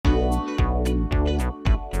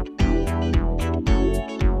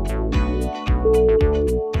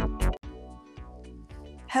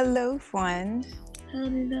Hello, friend.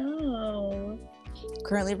 Hello.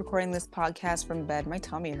 Currently recording this podcast from bed. My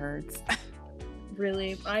tummy hurts.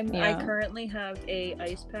 Really? I currently have a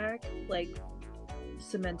ice pack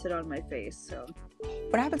cemented on my face. So.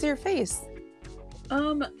 What happened to your face?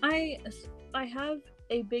 I have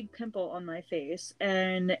a big pimple on my face,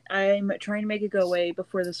 and I'm trying to make it go away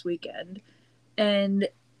before this weekend. And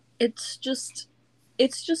it's just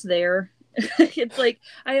there. It's like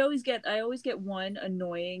I always get one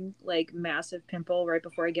annoying massive pimple right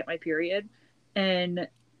before I get my period, and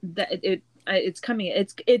it's coming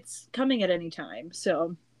at any time,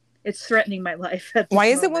 so it's threatening my life at this Why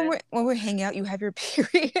is moment. it when we hang out you have your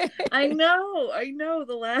period? I know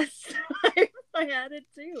the last time I had it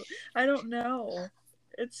too. I don't know,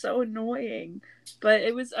 it's so annoying, but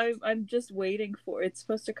I'm just waiting for it's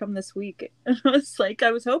supposed to come this week.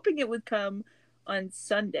 I was hoping it would come on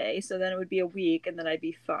Sunday, so then it would be a week and then I'd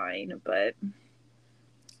be fine, but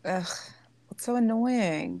Ugh, it's so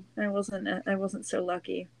annoying. I wasn't so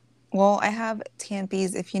lucky. Well, I have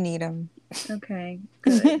tampies if you need them. Okay,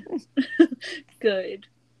 good. Good.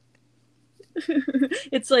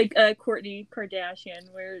 It's like Kourtney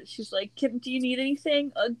Kardashian, where she's like, do you need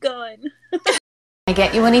anything? A gun. I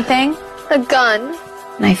get you anything? A gun.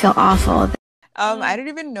 And I feel awful. I don't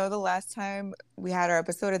even know the last time we had our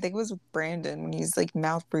episode. I think it was with Brandon when he's like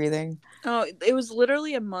mouth breathing. Oh, it was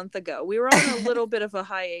literally a month ago. We were on a little bit of a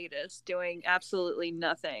hiatus doing absolutely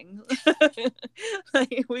nothing.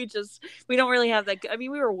 We don't really have that. I mean,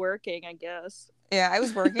 we were working, I guess. Yeah, I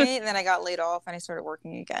was working and then I got laid off and I started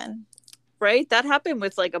working again. Right? That happened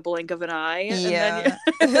with like a blink of an eye. Yeah.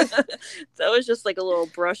 And then, that was just like a little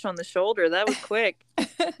brush on the shoulder. That was quick.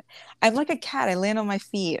 I'm like a cat. I land on my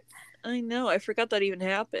feet. I know. I forgot that even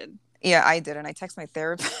happened. Yeah, I did. And I text my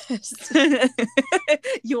therapist.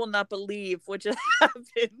 You will not believe what just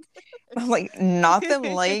happened. I'm like, not them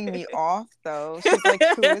laying me off, though. She's like,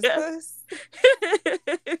 who is this?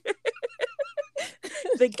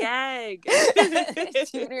 The gag.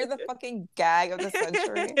 You're the fucking gag of the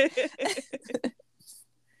century.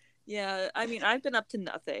 Yeah, I mean, I've been up to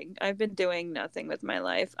nothing. I've been doing nothing with my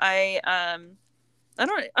life. I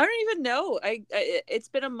don't even know. It's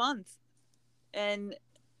been a month, and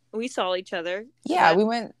we saw each other. Yeah, we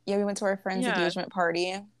went to our friend's engagement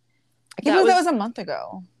party. I can't believe that was a month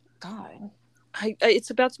ago. God, it's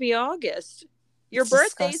about to be August. Your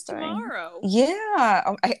birthday's tomorrow.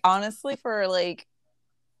 Yeah, I honestly, for like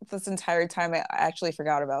this entire time, I actually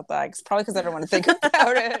forgot about that. It's probably because I don't want to think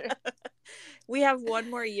about it. We have one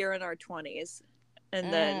more year in our 20s,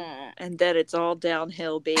 and then it's all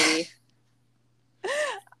downhill, baby.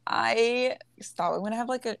 I thought I'm gonna have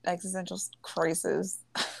like an existential crisis.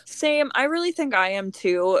 Same. I really think I am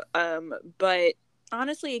too. But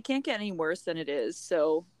honestly, it can't get any worse than it is.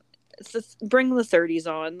 So bring the 30s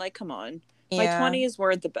on. Like, come on. Yeah. My 20s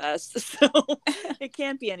weren't the best, so it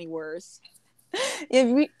can't be any worse.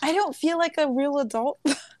 Yeah, I don't feel like a real adult.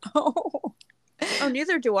 Oh,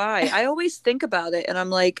 neither do I. I always think about it, and I'm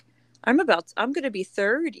like, I'm gonna be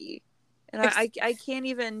 30, and I can't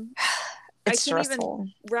even. It's I can't stressful.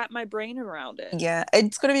 Even wrap my brain around it. Yeah,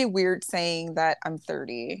 it's gonna be weird saying that I'm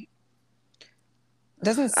 30. It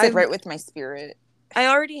doesn't sit right with my spirit. I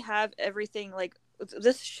already have everything. Like,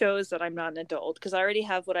 this shows that I'm not an adult because I already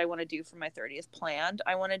have what I want to do for my 30th planned.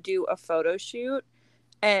 I want to do a photo shoot,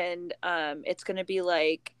 and it's gonna be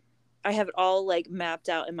like, I have it all like mapped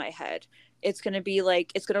out in my head. It's going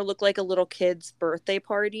to look like a little kid's birthday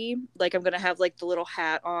party. Like, I'm going to have like the little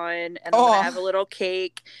hat on, and I'm going to have a little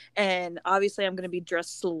cake. And obviously I'm going to be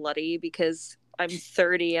dressed slutty because I'm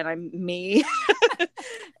 30 and I'm me.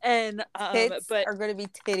 And, tits but are going to be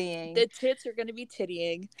tittying. The tits are going to be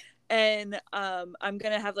tittying. And, I'm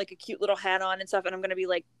going to have like a cute little hat on and stuff. And I'm going to be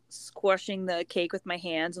like squashing the cake with my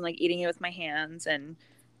hands and like eating it with my hands and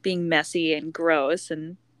being messy and gross.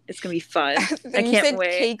 And it's gonna be fun. I can't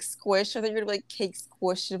wait. Cake squish. I thought you were gonna be like cake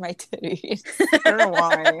squish in my titties. I don't know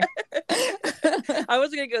why. I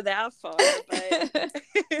wasn't gonna go that far, but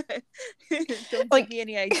don't give me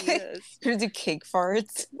any ideas. You're gonna do cake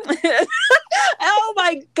farts. Oh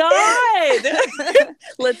my god!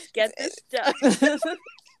 Let's get this done.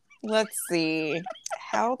 Let's see.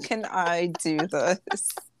 How can I do this?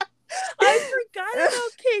 I forgot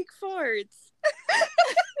about cake farts.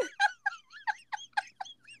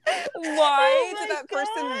 Why did that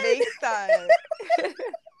person make that?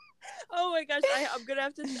 Oh my gosh,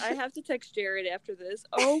 I have to text Jared after this.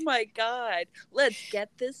 Oh my god, let's get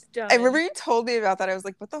this done. I remember you told me about that. I was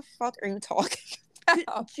like, what the fuck are you talking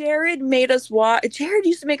Jared made us watch. Jared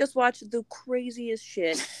used to make us watch the craziest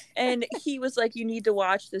shit, and he was like, "You need to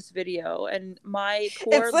watch this video." And my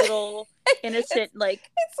poor little innocent,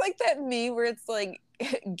 it's like that meme where it's like,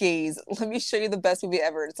 gays, let me show you the best movie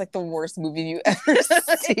ever. It's like the worst movie you ever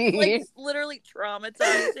seen. It's like literally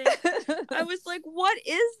traumatizing. I was like, "What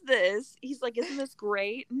is this?" He's like, "Isn't this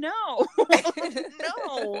great?" No,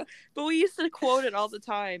 no. But we used to quote it all the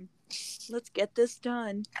time. Let's get this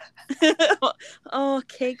done. Oh,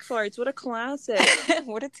 cake farts! What a classic!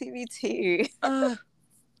 What a TBT.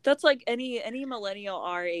 That's like any millennial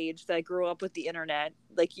our age that grew up with the internet.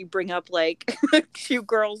 Like you bring up like 2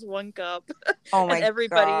 girls, 1 cup. Oh my and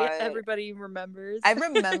God. everybody remembers. I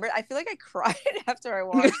remember. I feel like I cried after I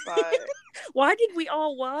watched that. Why did we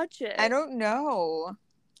all watch it? I don't know.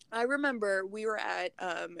 I remember we were at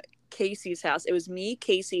Casey's house. It was me,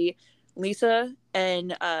 Casey, Lisa,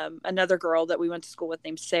 and another girl that we went to school with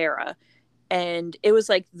named Sarah. And it was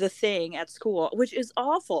like the thing at school, which is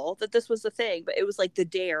awful that this was the thing, but it was like the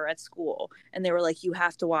dare at school. And they were like, you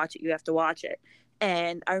have to watch it. You have to watch it.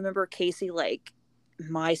 And I remember Casey, like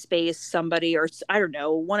MySpace, somebody, or I don't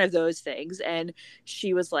know, one of those things. And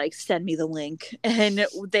she was like, send me the link. And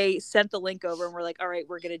they sent the link over and we're like, all right,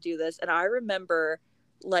 we're going to do this. And I remember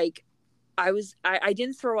like, I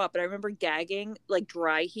didn't throw up, but I remember gagging, like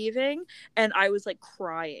dry heaving, and I was like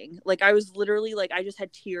crying. Like I was literally like, I just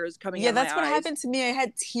had tears coming out of my eyes. Yeah, that's what happened to me. I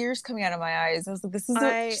had tears coming out of my eyes. I was like, this is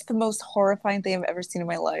just the most horrifying thing I've ever seen in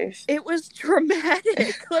my life. It was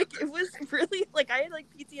traumatic. Like it was really like, I had like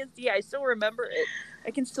PTSD. I still remember it. I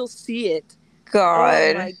can still see it.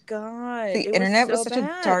 God. Oh my God. The internet was such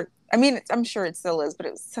a dark, I mean, I'm sure it still is, but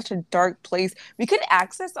it was such a dark place. We could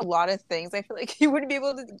access a lot of things I feel like you wouldn't be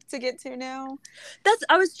able to get to now.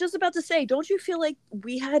 I was just about to say, don't you feel like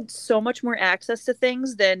we had so much more access to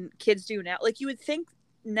things than kids do now? Like you would think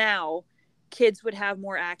now kids would have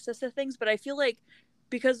more access to things, but I feel like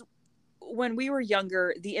because when we were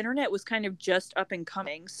younger, the internet was kind of just up and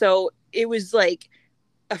coming. So it was like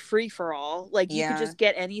a free for all. Like you could just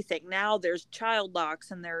get anything. Now there's child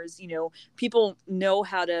locks and there's, people know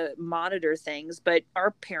how to monitor things, but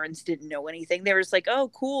our parents didn't know anything. They were just like, oh,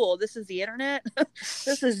 cool. This is the internet.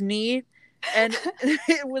 This is neat. And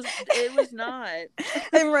it was not.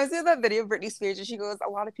 It reminds me of that video of Britney Spears and she goes, a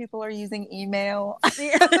lot of people are using email.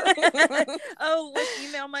 Oh, look,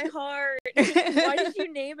 email my heart. Why did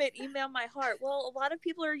you name it Email My Heart? Well, a lot of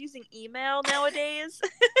people are using email nowadays.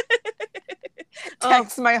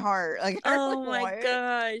 Text my heart. Like, oh my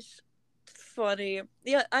gosh, funny.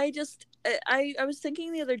 Yeah, I was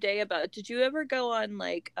thinking the other day about, did you ever go on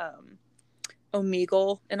like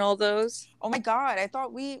Omegle and all those? Oh my God, I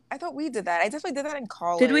thought we did that. I definitely did that in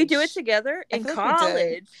college. Did we do it together in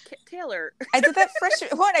college? Taylor, I did that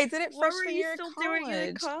freshman. What? I did it freshman what were you year still college. doing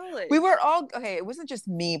in college? We were all okay. It wasn't just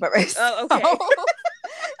me, but oh, okay.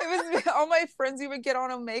 It was all my friends. We would get on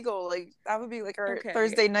Omegle. Like that would be like our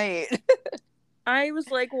Thursday night. I was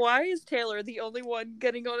like, why is Taylor the only one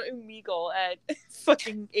getting on Omegle at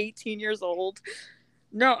fucking 18 years old?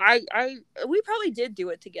 No, we probably did do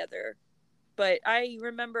it together. But I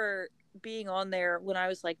remember being on there when I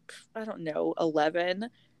was like, I don't know, 11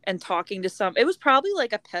 and talking to it was probably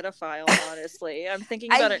like a pedophile, honestly. I'm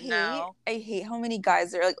thinking about it now. I hate how many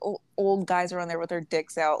guys are like old guys are on there with their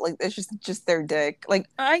dicks out. Like it's just their dick. Like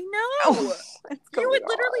I know. You would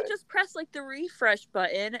literally just press like the refresh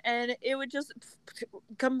button and it would just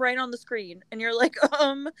come right on the screen and you're like,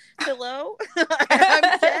 hello?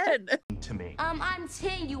 I'm 10. To me. I'm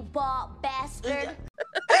 10, you bald bastard.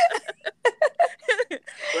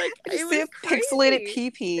 Like it was pixelated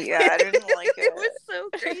pee-pee. Yeah, I didn't like it. It was so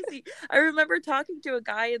crazy. I remember talking to a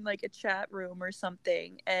guy in like a chat room or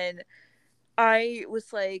something, and I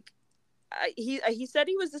was like, he said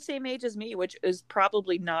he was the same age as me, which is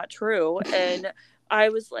probably not true, and I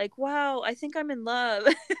was like, wow, I think I'm in love.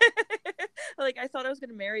 Like I thought I was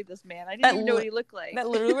gonna marry this man. I didn't even know what he looked like. That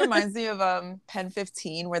literally reminds me of Pen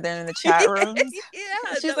 15 where they're in the chat rooms.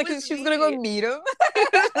 Yeah, she's like she was gonna go meet him.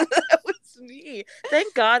 That was me.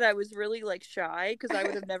 Thank God I was really like shy because I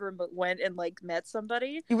would have never went and like met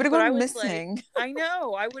somebody. You would have gone missing. Like, I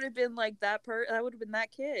know. I would have been like that I would have been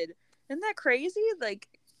that kid. Isn't that crazy? Like,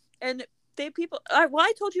 and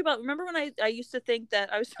I told you about. Remember when I used to think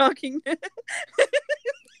that I was talking.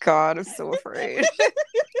 God, I'm so afraid.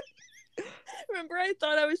 Remember, I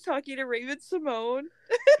thought I was talking to Raven Simone.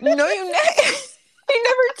 No, you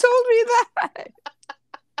never told me that.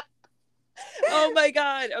 Oh my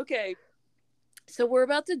God. Okay. So we're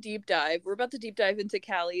about to deep dive. We're about to deep dive into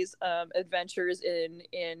Callie's adventures in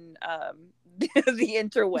the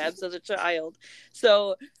interwebs as a child.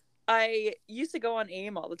 So I used to go on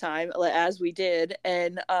AIM all the time, as we did,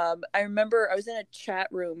 and I remember I was in a chat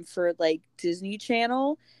room for like Disney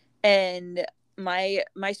Channel, and my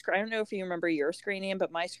screen, I don't know if you remember your screen name,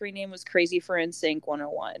 but my screen name was Crazy for NSYNC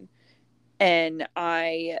 101, and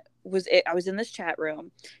I was in this chat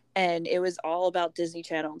room, and it was all about Disney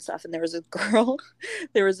Channel and stuff, and there was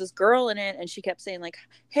this girl in it, and she kept saying like,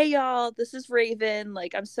 hey y'all, this is Raven,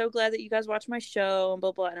 like I'm so glad that you guys watch my show and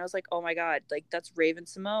blah blah, and I was like, oh my god, like that's Raven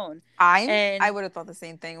Simone. I would have thought the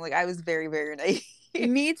same thing. Like I was very, very naive.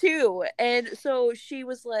 Me too. And so she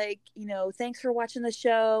was like, thanks for watching the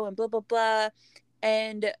show and blah blah blah.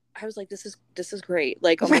 And I was like, this is great.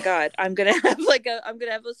 Like, oh my god, I'm gonna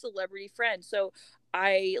have a celebrity friend. So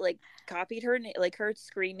I like copied her her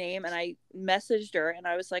screen name, and I messaged her, and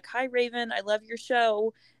I was like, hi Raven, I love your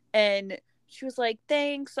show. And she was like,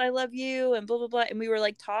 thanks, I love you, and blah blah blah. And we were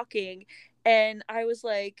like talking, and I was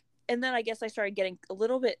like, and then I guess I started getting a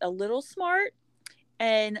little smart,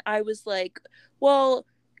 and I was like, well,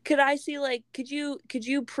 could I see, like, could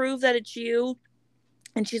you prove that it's you?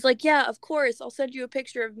 And she's like, yeah, of course, I'll send you a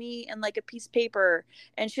picture of me and like a piece of paper.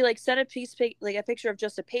 And she like sent a picture of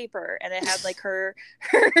just a paper, and it had like her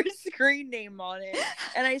screen name on it.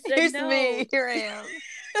 And I said, Here's no, me. Here I am.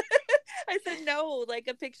 I said, no, like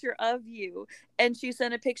a picture of you. And she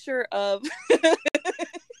sent a picture of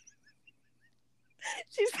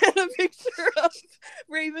she sent a picture of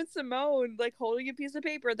Raven Simone like holding a piece of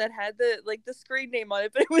paper that had the screen name on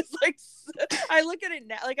it, but it was like, I look at it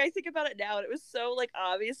now, like I think about it now, and it was so like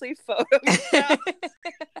obviously photoshopped.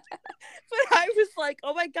 But I was like,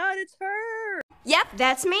 oh my god, it's her. Yep,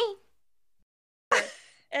 that's me.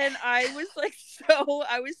 And I was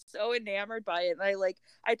so enamored by it, and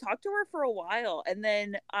I talked to her for a while, and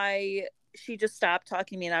then she just stopped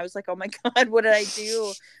talking to me, and I was like, oh my god, what did I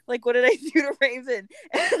do? Like, what did I do to Raven?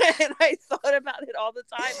 And I thought about it all the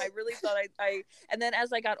time. I really thought and then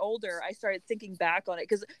as I got older, I started thinking back on it,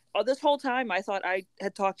 because this whole time I thought I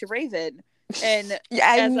had talked to Raven. And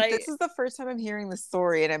yeah, this is the first time I'm hearing the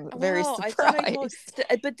story, and I'm very surprised.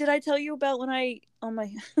 But did I tell you about when I'm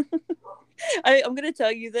going to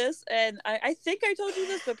tell you this, and I think I told you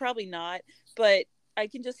this, but probably not. But I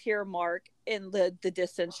can just hear Mark in the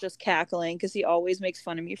distance just cackling, because he always makes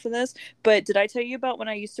fun of me for this. But did I tell you about when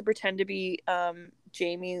I used to pretend to be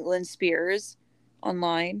Jamie Lynn Spears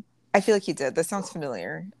online? I feel like you did. This sounds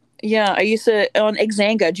familiar. Yeah, I used to on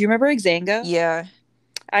Xanga. Do you remember Xanga? Yeah.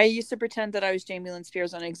 I used to pretend that I was Jamie Lynn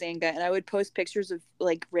Spears on Xanga, and I would post pictures of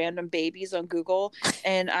like random babies on Google,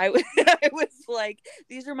 and I was like,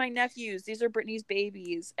 these are my nephews, these are Brittany's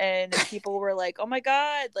babies, and people were like, oh my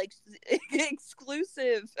god, like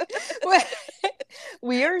exclusive.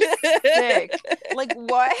 We are sick. Like,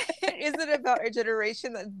 what is it about our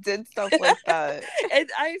generation that did stuff like that? And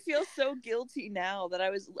I feel so guilty now that I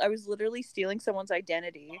was literally stealing someone's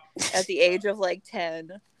identity at the age of like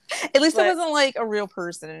 10. At least it wasn't like a real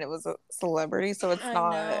person, and it was a celebrity, so it's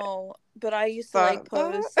not. I know, but I used to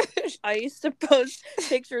I used to post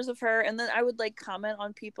pictures of her, and then I would like comment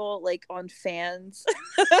on people, like on fans.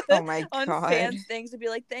 Oh my god! On fans things, to be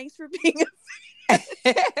like, thanks for being a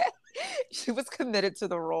fan. She was committed to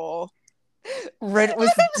the role. Rent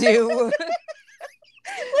was due.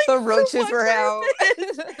 Like, the roaches were out.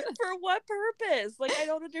 For what purpose? Like, I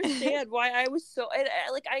don't understand why I was so.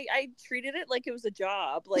 I treated it like it was a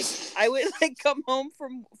job. Like, I would like come home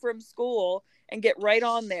from school and get right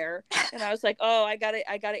on there, and I was like, oh, I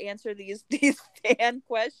gotta answer these fan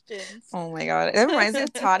questions. Oh my god! It reminds me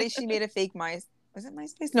of Toddy. She made a fake was it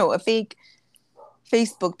MySpace? No, a fake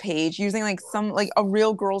Facebook page using like a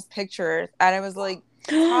real girl's picture, and I was like,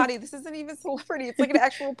 Toddy, this isn't even celebrity. It's like an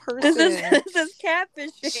actual person. This is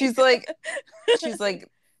catfishing. She's like,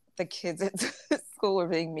 the kids at school are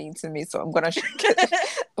being mean to me, so I'm gonna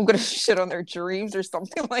shit on their dreams or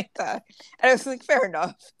something like that. And I was like, fair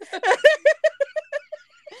enough.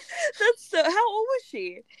 That's so. How old was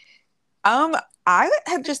she? I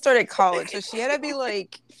had just started college, so she had to be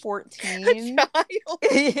like 14.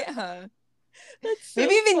 Yeah. So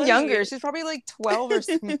maybe even younger. She's probably like 12 or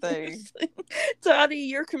something. Toddy,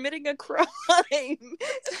 you're committing a crime.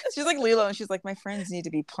 She's like Lilo, and she's like, my friends need to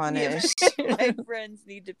be punished. My friends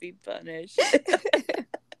need to be punished.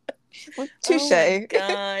 Well, touche. Oh my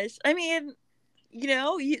gosh. I mean, you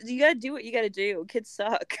gotta do what you gotta do. Kids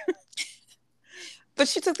suck. But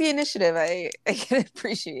she took the initiative. I can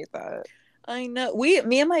appreciate that. I know. Me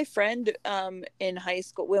and my friend in high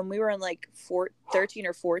school, when we were in like 13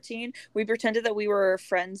 or 14, we pretended that we were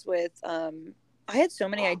friends with I had so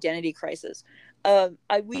many identity crises.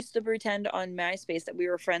 We used to pretend on MySpace that we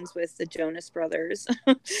were friends with the Jonas Brothers,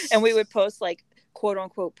 and we would post like quote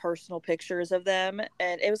unquote personal pictures of them,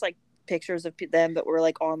 and it was like pictures of them that were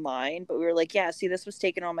like online, but we were like, yeah, see, this was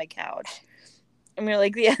taken on my couch. And we were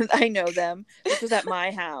like, yeah, I know them. This was at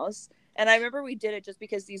my house. And I remember we did it just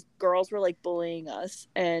because these girls were like bullying us,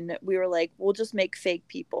 and we were like, we'll just make fake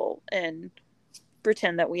people and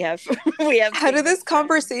pretend that we have we have. How did this friends.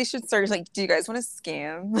 conversation start? Like, do you guys want to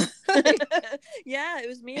scam? Yeah, it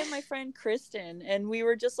was me and my friend Kristen, and we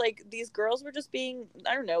were just like, these girls were just being,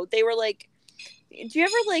 I don't know, they were like, do you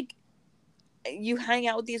ever like, you hang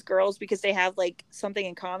out with these girls because they have like something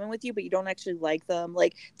in common with you, but you don't actually like them?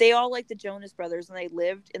 Like, they all like the Jonas Brothers, and they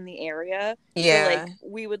lived in the area. Yeah. So like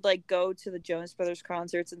we would like go to the Jonas Brothers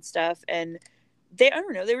concerts and stuff, and they, I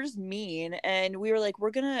don't know, they were just mean, and we were like,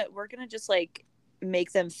 we're gonna just like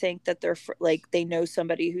make them think that they're like they know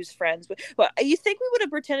somebody who's friends with. Well, you think we would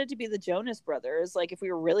have pretended to be the Jonas Brothers, like if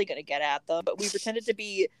we were really gonna get at them, but we pretended to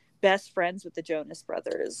be best friends with the Jonas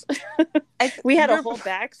Brothers. We had a whole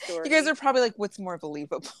backstory. You guys are probably like, what's more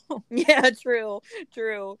believable? Yeah, true.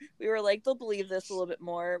 We were like, they'll believe this a little bit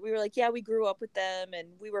more. We were like, yeah, we grew up with them and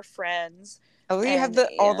we were friends. Oh, you have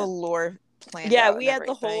all the lore planned. Yeah, we had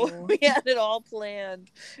we had it all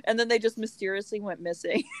planned, and then they just mysteriously went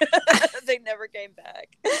missing. They never came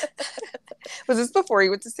back. Was this before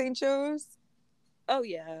you went to St. Joe's? Oh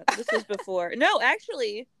yeah, this was before. No,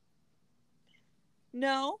 actually,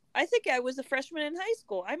 no. I think I was a freshman in high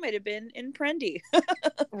school. I might have been in Prendy.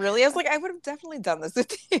 Really? I was like, I would have definitely done this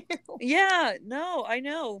with you. Yeah, no, I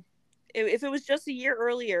know. If it was just a year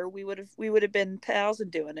earlier, we would have been pals and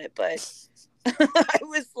doing it, but.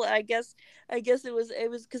 I guess it was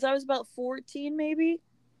because I was about 14 maybe.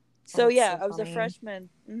 So yeah, so I was a freshman.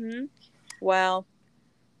 Mm-hmm. Wow,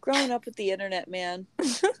 growing up with the internet, man.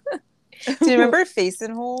 Do you remember Face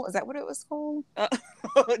and Hole? Is that what it was called?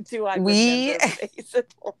 Do I remember Face and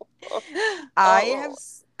Hole?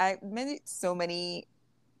 I made so many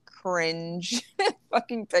cringe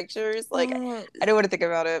fucking pictures. Like, I don't want to think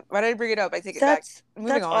about it. Why did I bring it up? I take it back.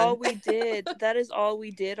 Moving on. All we did. That is all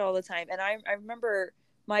we did all the time. And I remember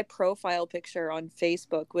my profile picture on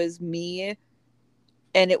Facebook was me,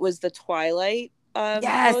 and it was the Twilight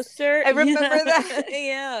poster. I remember that.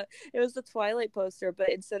 Yeah, it was the Twilight poster, but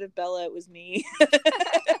instead of Bella, it was me.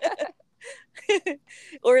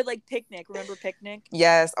 Or like Picnic. Remember Picnic?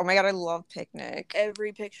 Yes. Oh my god, I love Picnic.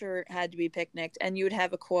 Every picture had to be Picnic, and you would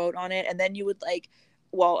have a quote on it, and then you would like,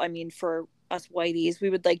 well, I mean, for us whiteys, we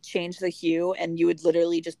would like change the hue, and you would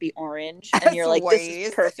literally just be orange, and you're like, this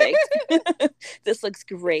is perfect. This looks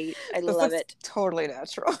great. I love it. Totally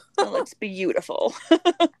natural. It looks beautiful.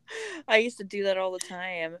 I used to do that all the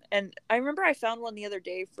time, and I remember I found one the other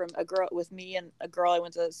day from a girl with me and a girl I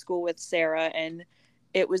went to school with, Sarah, and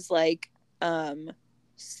it was like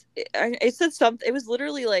it said something, it was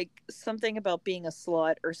literally like something about being a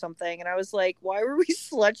slut or something, and I was like, why were we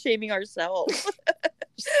slut shaming ourselves?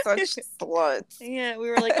 Such sluts. Yeah, we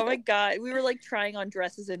were like, oh my god, we were like trying on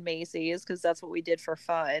dresses in Macy's because that's what we did for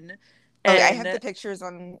fun. And I have the pictures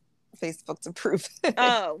on Facebook to prove it.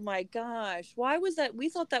 Oh my gosh, why was that? We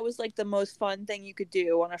thought that was like the most fun thing you could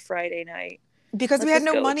do on a Friday night. Because we had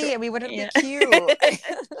no money and we wouldn't be cute.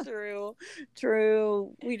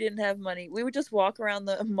 True. We didn't have money. We would just walk around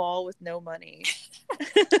the mall with no money.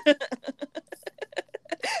 That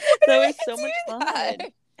was so much fun.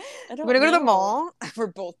 I don't When I go to the mall, we're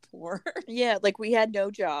both poor. Yeah, like we had no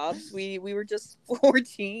jobs. We were just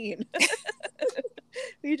 14.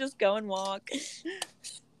 We could just go and walk. It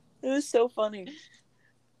was so funny.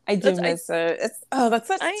 I do miss it. That's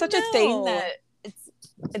such a thing that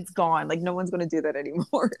it's gone. Like, no one's going to do that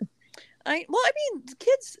anymore. I mean,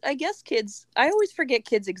 kids, I always forget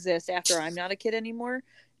kids exist after I'm not a kid anymore.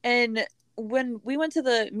 And when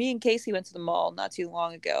me and Casey went to the mall not too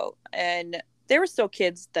long ago, and there were still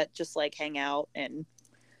kids that just like hang out, and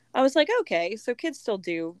I was like, okay, so kids still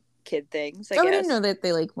do kid things, I guess. I didn't know that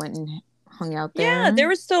they like went and hung out there. Yeah, there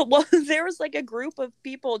was like a group of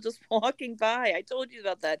people just walking by. I told you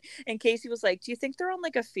about that. And Casey was like, do you think they're on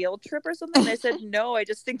like a field trip or something? And I said, no, I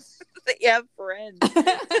just think they have friends.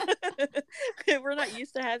 We're not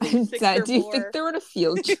used to having six Dad, or do you more. think they're on a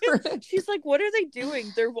field trip? She's like, what are they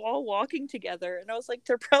doing? They're all walking together. And I was like,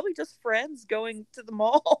 they're probably just friends going to the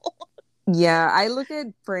mall. Yeah, I look at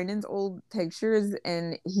Brandon's old pictures,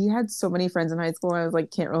 and he had so many friends in high school, and I was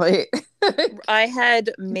like, can't relate. I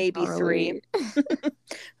had maybe 3.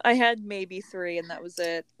 I had maybe 3, and that was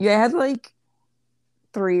it. Yeah, I had like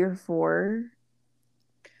 3 or 4.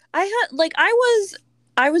 I had like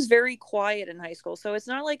I was very quiet in high school, so it's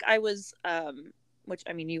not like I was which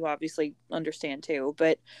I mean you obviously understand too,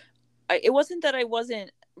 but it wasn't that I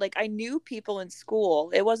wasn't like I knew people in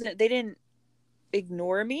school. It wasn't they didn't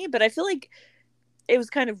ignore me, but I feel like it was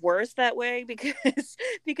kind of worse that way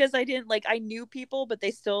because I didn't like I knew people, but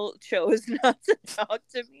they still chose not to talk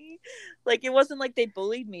to me. Like it wasn't like they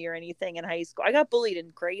bullied me or anything in high school. I got bullied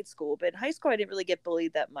in grade school, but in high school I didn't really get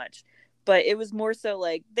bullied that much. But it was more so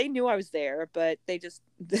like they knew I was there, but they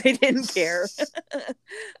didn't care. So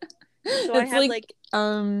I had like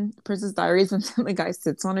Princess Diaries when the guy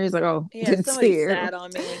sits on her, he's like, oh, yeah, didn't somebody see you. sat on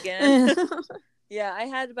me again. Yeah, I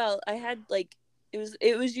had like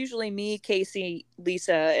it was usually me, Casey,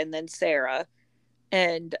 Lisa, and then Sarah,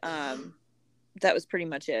 and that was pretty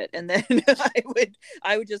much it. And then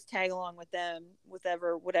I would just tag along with them with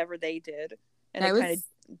whatever they did, and it kind of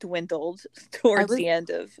dwindled towards the end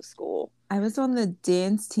of school. I was on the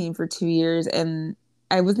dance team for 2 years, and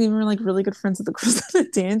I wasn't even like really good friends with the girls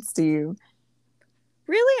that danced to you.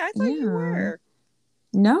 Really? I thought you were.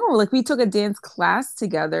 No, like we took a dance class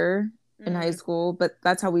together in high school, but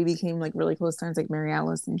that's how we became like really close friends, like Mary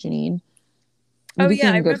Alice and Janine. We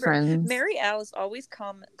became I good remember friends. Mary Alice always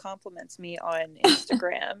compliments me on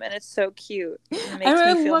Instagram, and it's so cute. It makes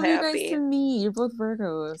I me feel love happy. You guys to meet. You're both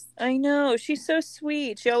Virgos. I know. She's so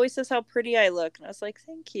sweet. She always says how pretty I look, and I was like,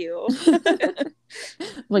 "Thank you."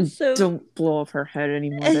 Like, don't blow off her head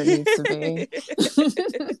any more than it needs to be.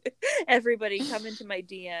 Everybody, come into my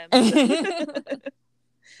DMs.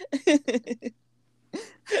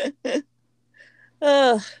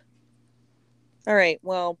 All right.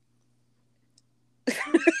 Well.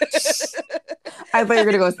 I thought you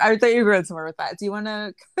were going somewhere with that. Do you want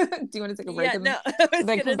to take a break? Yeah, no.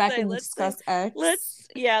 Then come back and discuss X.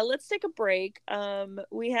 Let's take a break.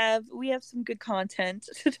 We have some good content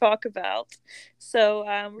to talk about. So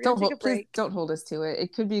we're gonna take a break. Please don't hold us to it.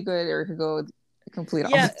 It could be good or it could go complete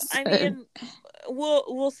opposite. Yeah, I mean,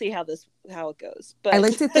 we'll see how it goes. But I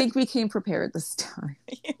like to think we came prepared this time.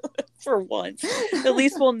 For once, at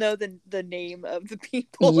least we'll know the name of the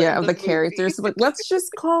people. Yeah, of the characters. Like, let's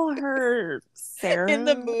just call her Sarah in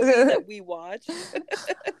the movie that we watched.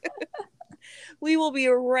 We will be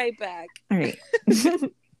right back. All right.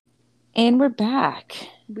 And we're back.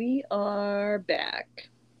 We are back.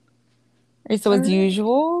 All right, so as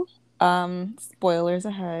usual, spoilers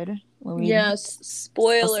ahead. Yes,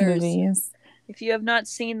 spoilers. If you have not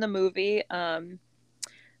seen the movie, I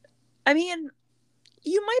mean,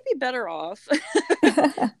 you might be better off.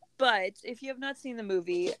 But if you have not seen the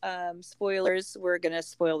movie, spoilers, we're going to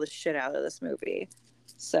spoil the shit out of this movie.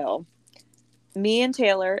 So, me and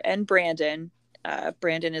Taylor and Brandon,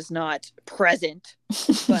 Brandon is not present,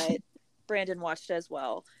 but Brandon watched as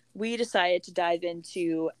well. We decided to dive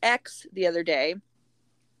into X the other day.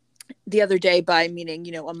 The other day by meaning,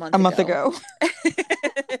 a month ago.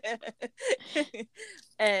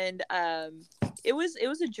 And it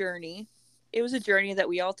was a journey. It was a journey that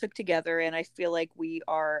we all took together, and I feel like we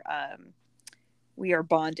are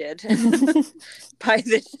bonded by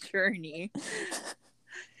this journey.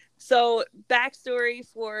 So, backstory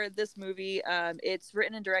for this movie: it's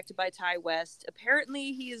written and directed by Ty West.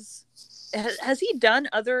 Apparently, has he done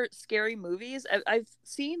other scary movies? I've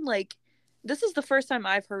seen this is the first time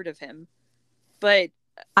I've heard of him, but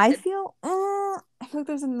I feel like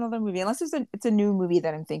there's another movie, unless it's a new movie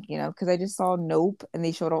that I'm thinking of, because I just saw Nope, and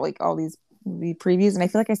they showed all these movie previews, and I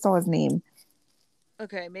feel like I saw his name.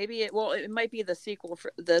 Okay, maybe it might be the sequel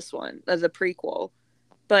for this one, the prequel,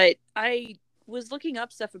 but I was looking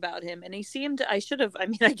up stuff about him, and he seemed. I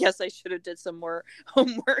guess I should have did some more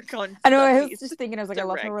homework on. I know. I was just thinking. I was like, I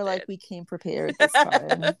love how we're like, we came prepared this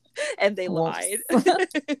time, and they lied.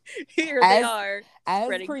 Here they are, as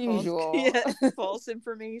per usual, false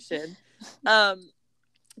information. But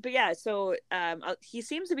yeah, so he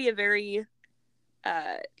seems to be a very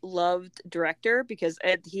loved director because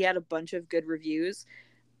he had a bunch of good reviews,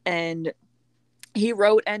 and he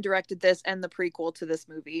wrote and directed this and the prequel to this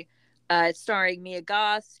movie. It's starring Mia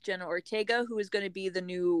Goth, Jenna Ortega, who is going to be the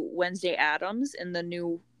new Wednesday Addams in the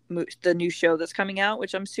new show that's coming out,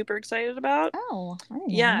 which I'm super excited about. Oh, I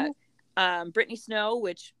didn't know. Brittany Snow,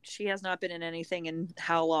 which she has not been in anything in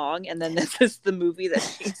how long, and then this is the movie that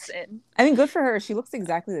she's in. I mean, good for her. She looks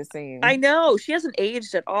exactly the same. I know, she hasn't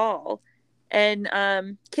aged at all. And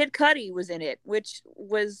Kid Cudi was in it, which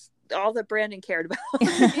was all that Brandon cared about.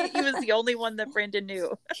 He was the only one that Brandon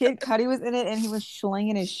knew. Kid Cudi was in it, and he was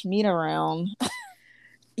slinging his schmeat around.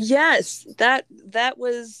 Yes, that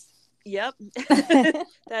was. Yep,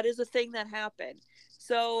 that is a thing that happened.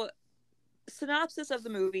 So, synopsis of the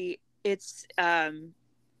movie: it's God,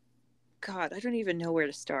 I don't even know where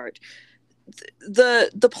to start.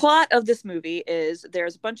 The plot of this movie is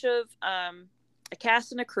there's a bunch of a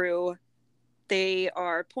cast and a crew. They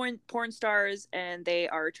are porn stars, and they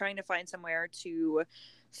are trying to find somewhere to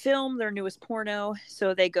film their newest porno.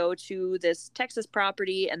 So they go to this Texas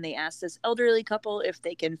property and they ask this elderly couple if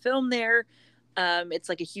they can film there. It's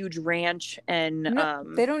like a huge ranch, and No,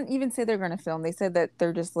 they don't even say they're going to film. They said that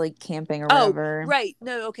they're just like camping or oh, whatever. right.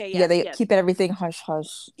 No, okay, yes, Yeah, they yes. keep everything hush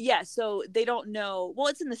hush. Yeah, so they don't know. Well,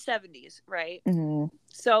 it's in the 70s, right? Mm-hmm.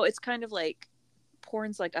 So it's kind of like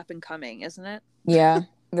porn's like up and coming, isn't it? Yeah.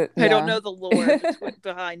 I don't know the lore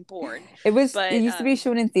behind porn. It was. But, It used to be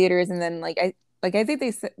shown in theaters, and then I think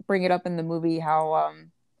they bring it up in the movie how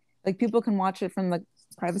like people can watch it from the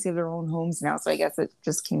privacy of their own homes now. So I guess it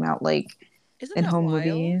just came out like Isn't in that home wild?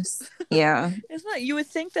 movies. Yeah. Isn't that, you would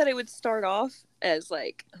think that it would start off as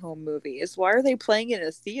like home movies. Why are they playing it in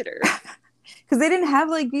a theater? Because they didn't have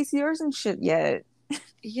like VCRs and shit yet.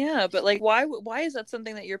 Yeah, but like why is that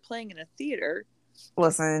something that you're playing in a theater?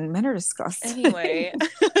 Listen, men are disgusting.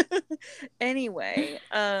 Anyway,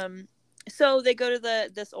 so they go to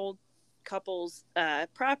this old couple's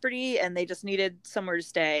property, and they just needed somewhere to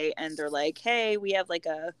stay, and they're like, hey, we have like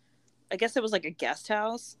I guess it was like a guest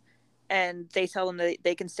house, and they tell them that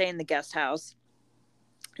they can stay in the guest house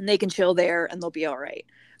and they can chill there and they'll be all right.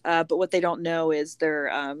 But what they don't know is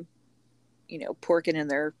they're porking in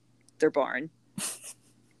their barn.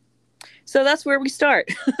 So that's where we start.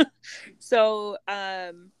 So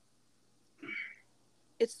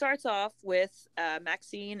it starts off with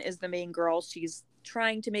Maxine is the main girl. She's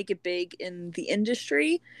trying to make it big in the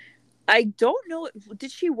industry. I don't know.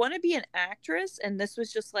 Did she want to be an actress? And this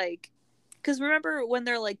was just like, because remember when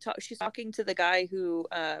they're like, she's talking to the guy who,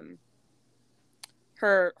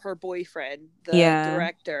 her boyfriend, the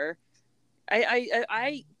director.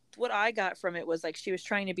 I what I got from it was like she was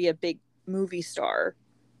trying to be a big movie star.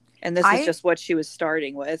 And this is just what she was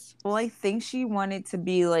starting with. Well, I think she wanted to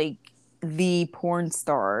be like the porn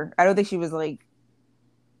star. I don't think she was like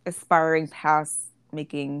aspiring past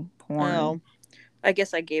making porn. Oh, I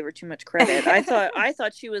guess I gave her too much credit. I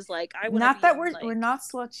thought she was like, I want. Not that we're not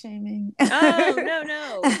slut shaming. Oh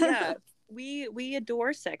no, yeah, we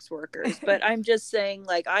adore sex workers, but I'm just saying,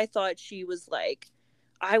 like, I thought she was like,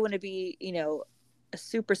 I want to be, a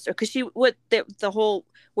superstar, because the whole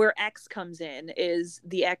where X comes in is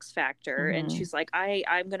the X factor, and she's like,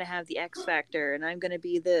 I'm gonna have the X factor, and I'm gonna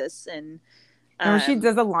be this, and she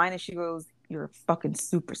does a line and she goes, "You're a fucking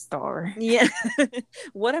superstar." Yeah.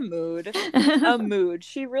 What a mood. A mood.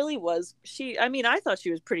 She really was. I thought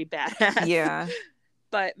she was pretty badass. Yeah.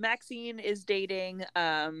 But Maxine is dating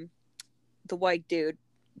the white dude,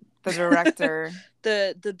 the director.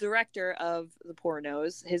 the director of the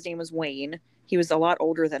pornos. His name was Wayne. He was a lot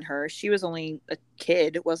older than her. She was only a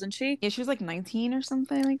kid, wasn't she? Yeah, she was like 19 or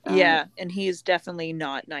something like that. Yeah, and he's definitely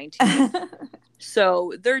not 19.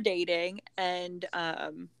 So they're dating, and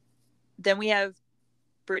then we have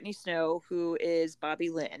Brittany Snow, who is Bobby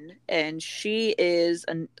Lynn, and she is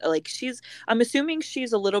I'm assuming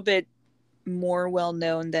she's a little bit more well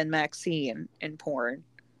known than Maxine in porn,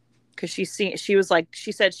 because she said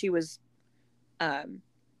she was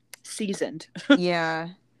seasoned. Yeah.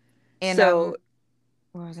 And so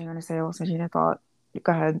what was I going to say? Also, I thought.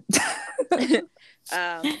 Go ahead.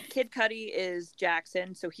 Kid Cudi is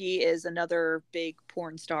Jackson, so he is another big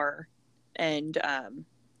porn star, and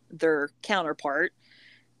their counterpart.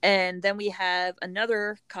 And then we have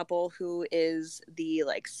another couple who is the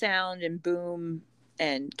like sound and boom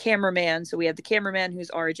and cameraman. So we have the cameraman, who's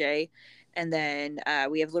RJ, and then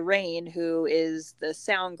we have Lorraine, who is the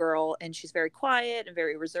sound girl, and she's very quiet and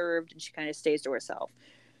very reserved, and she kind of stays to herself.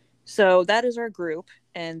 So that is our group,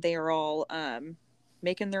 and they are all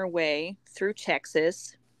making their way through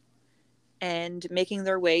Texas and making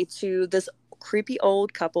their way to this creepy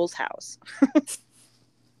old couple's house.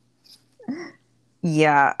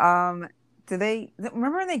 Yeah. Did they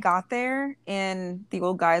remember when they got there and the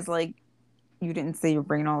old guy's like, "You didn't say you're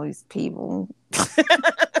bringing all these people."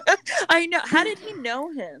 I know. How did he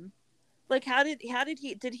know him? Like,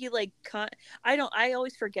 did he like cut? I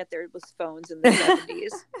always forget there was phones in the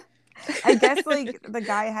 70s. I guess like the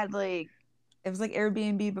guy had like, it was like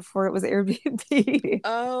Airbnb before it was Airbnb.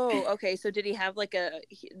 Oh, okay. So did he have like a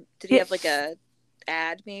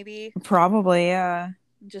ad maybe? Probably, yeah.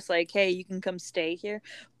 Just like, hey, you can come stay here.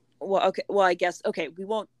 Well, okay. Well, I guess, okay, we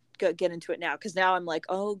won't get into it now, because now I'm like,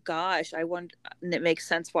 oh gosh, and it makes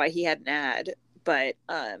sense why he had an ad, but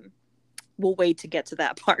we'll wait to get to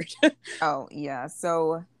that part. Oh yeah.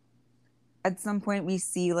 So at some point we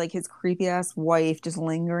see like his creepy ass wife just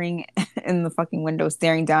lingering in the fucking window,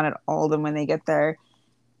 staring down at all of them when they get there.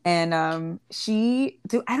 And I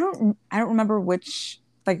don't remember which,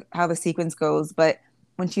 like, how the sequence goes, but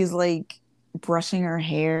when she's like brushing her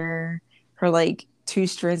hair, her like 2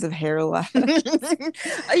 strands of hair left.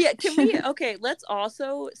 Yeah, can we okay, let's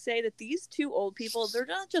also say that these 2 old people, they're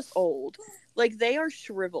not just old. Like they are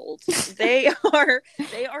shriveled. They are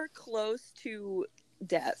close to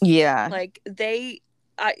death. Yeah. Like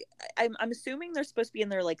I'm assuming they're supposed to be in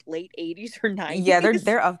their like late 80s or 90s. Yeah,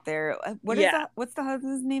 they're up there. Yeah. What's the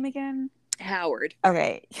husband's name again? Howard.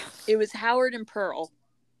 Okay. It was Howard and Pearl.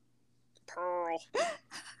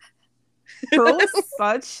 Pearl is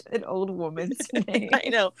such an old woman's name. I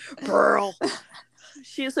know. Pearl.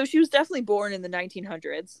 She was definitely born in the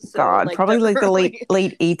 1900s. So, God, like, probably like the late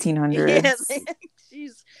 1800s.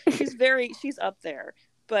 Yeah, she's up there.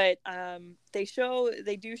 But they show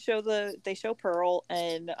Pearl,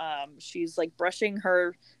 and she's like brushing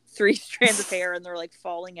her 3 strands of hair, and they're like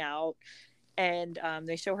falling out. And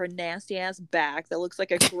they show her nasty ass back that looks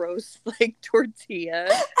like a gross like tortilla.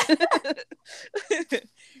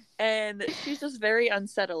 And she's just very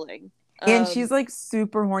unsettling. And she's like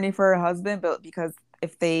super horny for her husband, but because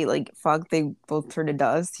if they like fuck, they both turn to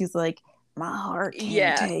dust. He's like, my heart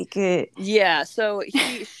can't take it. Yeah, so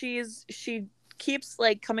she keeps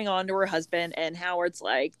like coming on to her husband, and Howard's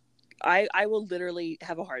like, I will literally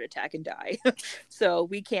have a heart attack and die. So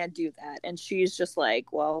we can't do that. And she's just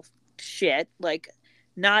like, well, shit, like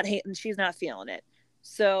she's not feeling it.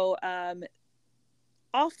 So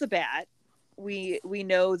off the bat, we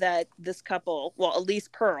know that this couple, well, at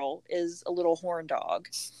least Pearl, is a little horn dog.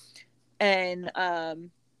 And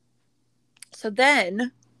so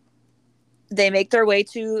then they make their way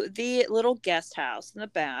to the little guest house in the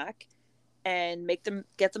back and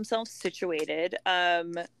get themselves situated.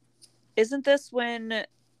 Isn't this when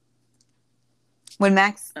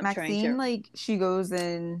Maxine like she goes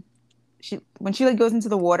in, when she like goes into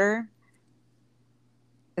the water?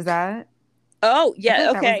 Is that? Oh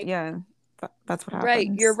yeah, okay, that's what happens. Right,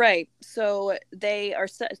 you're right. So they're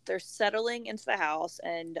settling into the house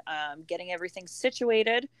and getting everything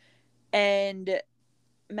situated, and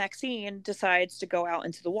Maxine decides to go out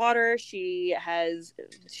into the water. She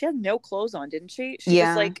had no clothes on, didn't she?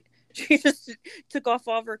 She just took off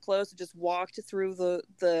all of her clothes and just walked through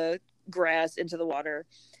the grass into the water.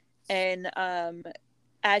 And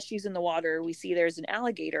as she's in the water, we see there's an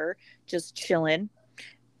alligator just chilling,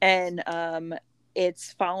 and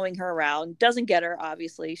it's following her around. Doesn't get her,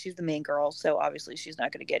 obviously. She's the main girl, so obviously she's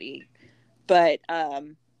not going to get eaten. But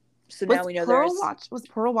so now we know was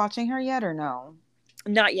Pearl watching her yet or no?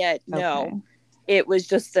 Not yet. No. Okay. It was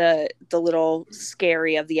just the little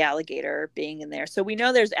scary of the alligator being in there. So we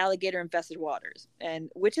know there's alligator infested waters, and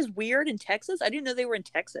which is weird in Texas. I didn't know they were in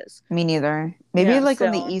Texas. Me neither. Maybe on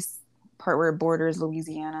the east part where it borders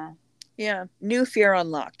Louisiana. Yeah. New fear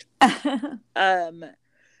unlocked.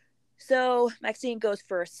 So Maxine goes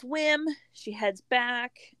for a swim. She heads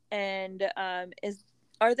back, and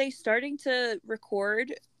are they starting to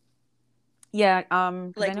record? Yeah,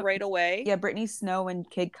 right away. Yeah, Brittany Snow and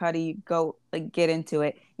Kid Cudi go like get into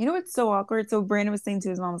it. You know what's so awkward? So Brandon was saying to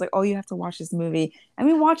his mom, was like, "Oh, you have to watch this movie," and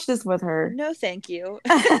we watched this with her. No, thank you,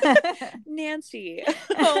 Nancy.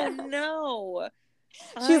 Oh no.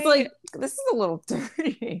 She's like, "This is a little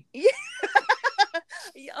dirty." Yeah.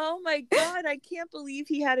 Oh my God, I can't believe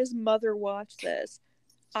he had his mother watch this.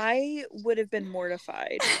 I would have been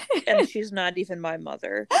mortified, and she's not even my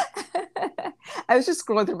mother. I was just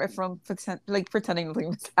scrolling through my phone, pretending nothing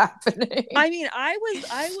was happening. I mean, I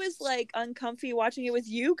was like uncomfy watching it with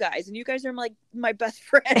you guys, and you guys are like my best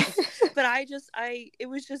friends. But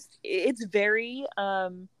it's very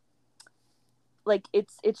like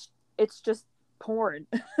it's just porn.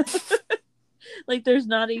 Like there's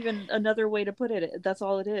not even another way to put it. That's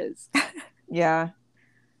all it is. Yeah.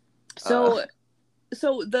 So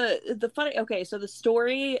the funny, okay, so the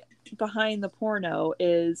story behind the porno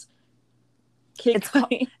is it's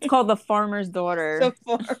called The Farmer's Daughter. The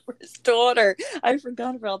Farmer's Daughter. I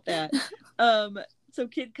forgot about that. So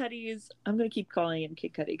Kid Cudi's, I'm gonna keep calling him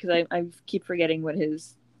Kid Cudi because I keep forgetting what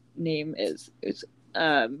his name is. It's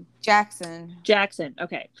Jackson.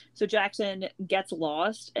 Okay, so Jackson gets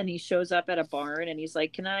lost and he shows up at a barn and he's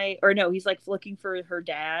like, he's like looking for her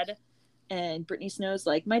dad, and Brittany Snow's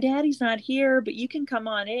like, my daddy's not here, but you can come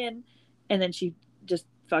on in. And then she just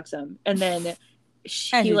fucks him, and then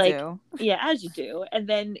as you do, and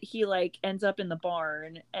then he like ends up in the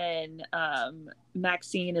barn, and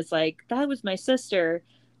Maxine is like, that was my sister,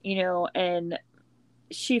 and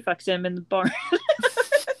she fucks him in the barn.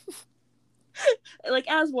 Like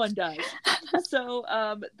as one does. So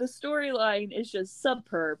the storyline is just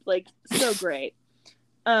superb, like so great.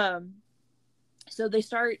 So they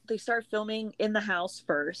start filming in the house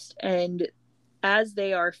first, and as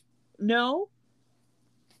they are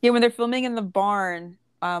when they're filming in the barn,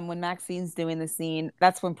 when Maxine's doing the scene,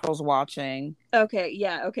 that's when Pearl's watching. Okay,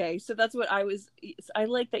 yeah, okay. So that's what I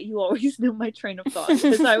like that you always know my train of thought,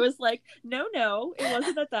 because I was like, no, it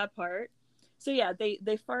wasn't at that part. So yeah, they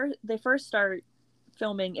first start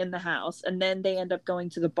filming in the house, and then they end up going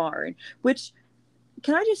to the barn, which,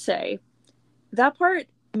 can I just say, that part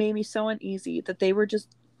made me so uneasy that they were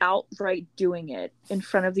just outright doing it in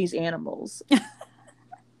front of these animals.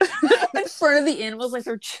 In front of the animals, like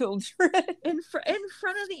they're children. in front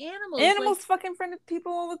of the animals. Animals fuck in front of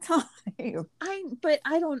people all the time.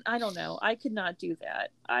 I don't know. I could not do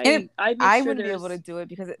that. I wouldn't be able to do it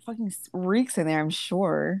because it fucking reeks in there, I'm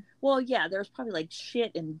sure. Well, yeah, there's probably like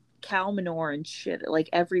shit and cow manure and shit like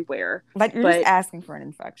everywhere. But you're just asking for an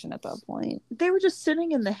infection at that point. They were just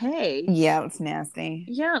sitting in the hay. Yeah, that's nasty.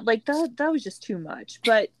 Yeah, like that was just too much.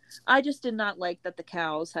 But I just did not like that the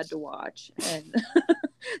cows had to watch, and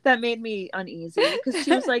that made me uneasy, because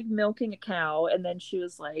she was like milking a cow, and then she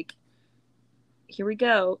was like, here we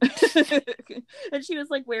go. And she was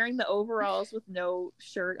like wearing the overalls with no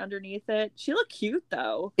shirt underneath it. She looked cute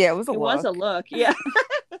though. Yeah, it was a look. Yeah.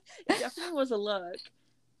 It definitely was a look.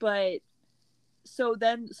 But so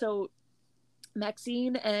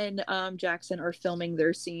Maxine and Jackson are filming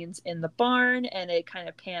their scenes in the barn, and it kind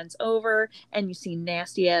of pans over, and you see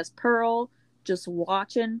nasty ass Pearl just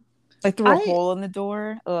watching, like through a hole in the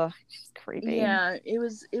door. Ugh, she's creepy. Yeah, it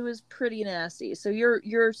was pretty nasty. So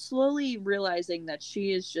you're slowly realizing that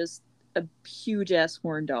she is just a huge ass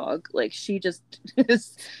horn dog. Like she just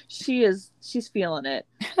she's feeling it.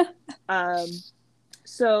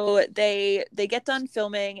 So they get done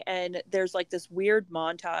filming, and there's like this weird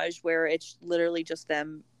montage where it's literally just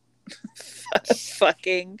them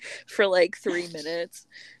fucking for like 3 minutes.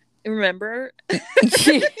 Remember?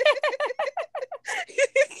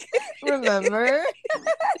 Remember? And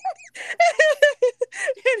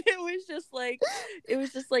it was just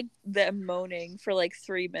like them moaning for like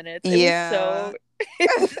 3 minutes. It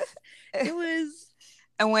was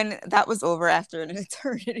And when that was over after an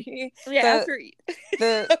eternity,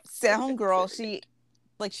 the sound girl, she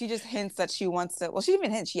just hints that she wants to. Well, she didn't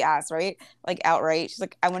even hint. She asked, right? Like outright. She's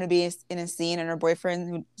like, "I want to be in a scene," and her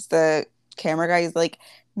boyfriend, who's the camera guy, is like,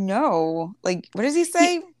 "No." Like, what does he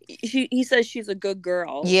say? He says she's a good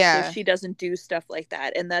girl. Yeah, so she doesn't do stuff like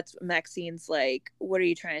that, and that's Maxine's like, "What are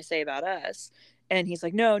you trying to say about us?" And he's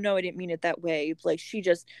like, no, I didn't mean it that way. Like, she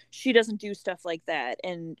doesn't do stuff like that.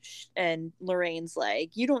 And Lorraine's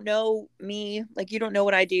like, you don't know me. Like, you don't know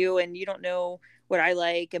what I do, and you don't know what I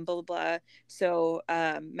like, and blah, blah, blah. So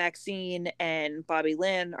Maxine and Bobby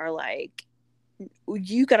Lynn are like,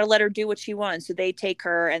 you got to let her do what she wants. So they take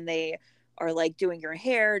her, and they are like doing her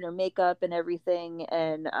hair and her makeup and everything.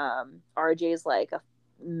 And RJ's like a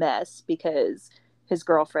mess because his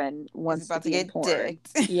girlfriend wants to be in porn.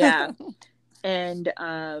 Dicked. Yeah. And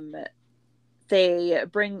they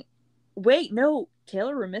bring. Wait, no,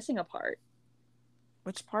 Taylor, we're missing a part.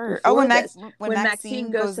 Which part? When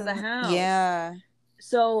Maxine goes to the house. Yeah.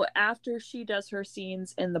 So after she does her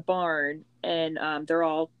scenes in the barn, and they're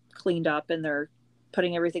all cleaned up and they're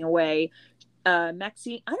putting everything away,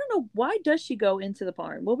 Maxine, I don't know, why does she go into the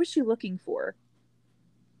barn? What was she looking for?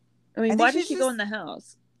 I mean, why did she go in the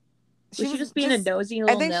house? Was she just being a nosy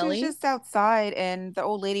little Nelly? I think she was just outside, and the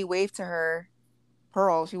old lady waved to her.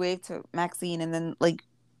 Pearl, she waved to Maxine, and then like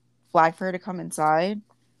flagged for her to come inside.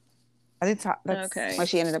 I think that's why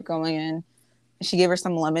she ended up going in. She gave her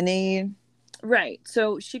some lemonade. Right.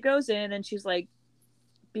 So she goes in, and she's like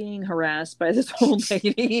being harassed by this old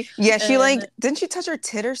lady. Yeah, she didn't she touch her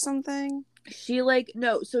tit or something? She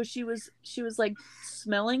no. So she was like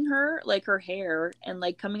smelling her, like her hair, and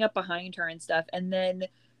like coming up behind her and stuff, and then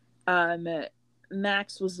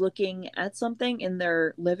Max was looking at something in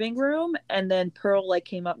their living room, and then Pearl like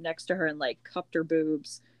came up next to her and like cupped her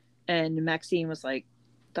boobs, and Maxine was like,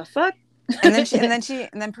 the fuck? And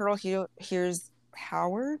then Pearl hears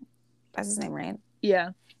Howard. That's his name, right? Yeah.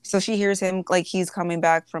 So she hears him, like he's coming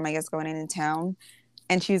back from, I guess, going in town,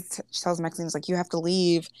 and she tells Maxine, like, you have to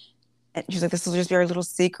leave, and she's like, this will just be our little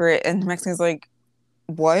secret, and Maxine's like,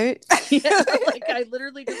 what? Yeah, like I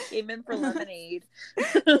literally just came in for lemonade.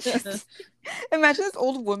 Imagine this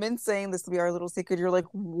old woman saying this will be our little secret. You're like,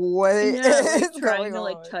 what? Yeah, like trying to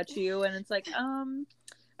like touch you, and it's like,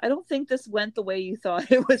 I don't think this went the way you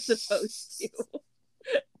thought it was supposed to.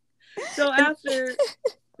 So after,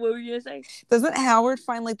 what were you gonna say? Doesn't Howard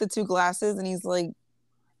find like the two glasses, and he's like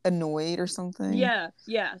annoyed or something? Yeah.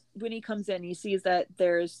 When he comes in, he sees that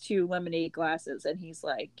there's two lemonade glasses, and he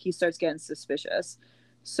starts getting suspicious.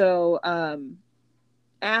 So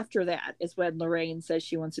after that is when Lorraine says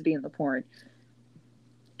she wants to be in the porn,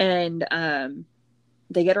 and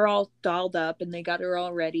they get her all dolled up and they got her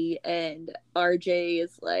all ready, and RJ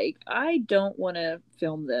is like, I don't want to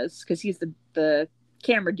film this, because he's the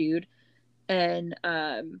camera dude. And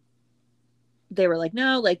they were like,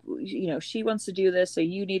 no, like, you know, she wants to do this, so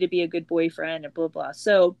you need to be a good boyfriend and blah blah.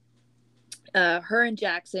 So her and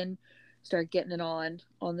Jackson start getting it on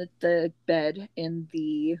the bed in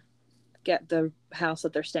the house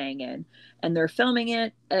that they're staying in, and they're filming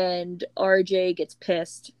it, and RJ gets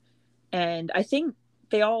pissed, and I think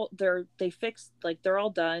they fixed, like, they're all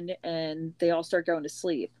done, and they all start going to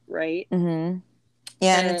sleep, right? Mm-hmm.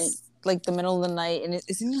 Yeah, and it's like the middle of the night, and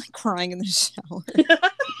isn't he like crying in the shower?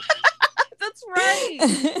 That's right.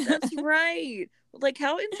 That's right. Like,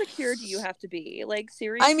 how insecure do you have to be? Like,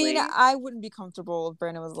 seriously? I mean, I wouldn't be comfortable if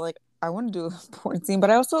Brandon was like, I want to do a porn scene,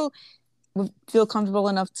 but I also would feel comfortable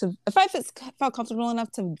enough to, if I felt comfortable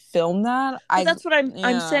enough to film that. That's what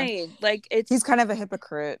I'm saying. Like, he's kind of a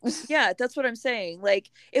hypocrite. Yeah, that's what I'm saying. Like,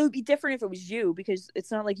 it would be different if it was you, because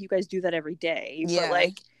it's not like you guys do that every day. Yeah. But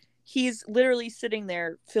like, he's literally sitting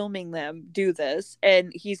there filming them do this,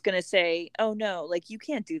 and he's gonna say, oh no, like, you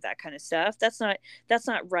can't do that kind of stuff, that's not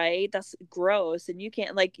right, that's gross, and you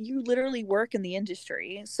can't, like, you literally work in the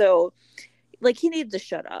industry. So like, he needed to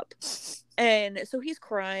shut up. And so he's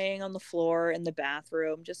crying on the floor in the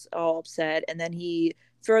bathroom, just all upset, and then he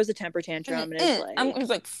throws a temper tantrum and is like, he's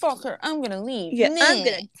like, fuck her, I'm gonna leave. Yeah, I'm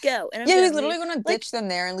gonna go. And he's literally gonna ditch them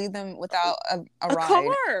there and leave them without a ride.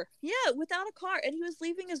 Car. Yeah, without a car. And he was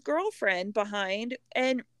leaving his girlfriend behind,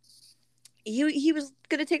 and he was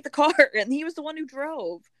gonna take the car, and he was the one who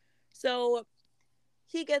drove. So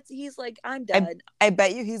he's like, I'm done. I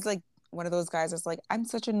bet you he's like one of those guys that's like, I'm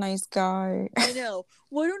such a nice guy. I know.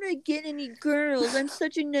 Why don't I get any girls? I'm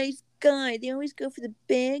such a nice guy. They always go for the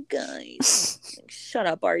bad guys. Like, shut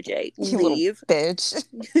up, RJ. You leave, bitch.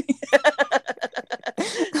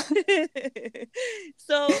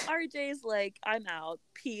 So RJ's like, I'm out.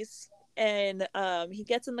 Peace. And he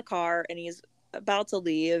gets in the car and he's about to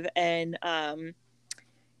leave, and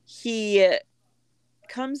he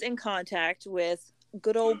comes in contact with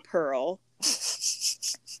good old Pearl.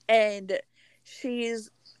 And she's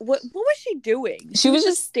what was she doing? She was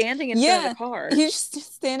just standing in front of the car. He's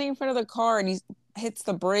just standing in front of the car, and he hits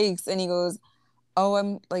the brakes, and he goes, oh,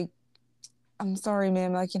 I'm sorry,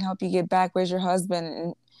 ma'am, I can help you get back. Where's your husband?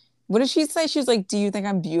 And what did she say? She was like, do you think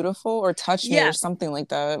I'm beautiful, or touch me, or something like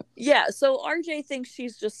that? Yeah, so RJ thinks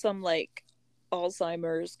she's just some like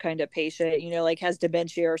Alzheimer's kind of patient, you know, like has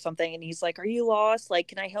dementia or something, and he's like, are you lost? Like,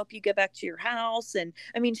 can I help you get back to your house? And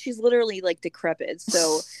I mean, she's literally like decrepit,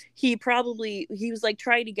 so he was like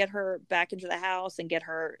trying to get her back into the house and get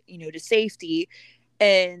her, you know, to safety.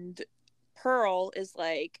 And Pearl is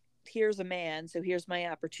like, here's a man, so here's my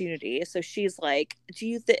opportunity. So she's like,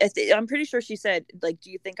 I'm pretty sure she said, like, do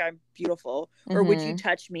you think I'm beautiful, or would you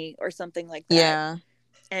touch me, or something like that? Yeah.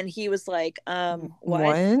 And he was like,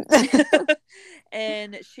 what?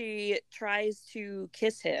 And she tries to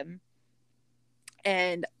kiss him,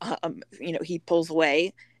 and you know, he pulls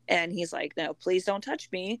away, and he's like, no, please don't touch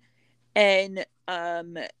me. And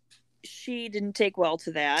she didn't take well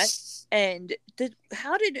to that. And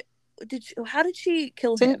how did she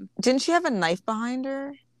kill him? Didn't she have a knife behind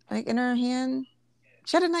her, like in her hand?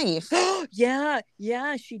 She had a knife. yeah,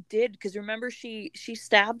 she did. Because remember, she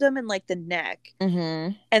stabbed him in like the neck,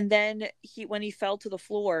 and then when he fell to the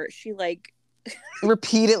floor, she like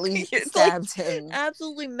repeatedly stabbed him.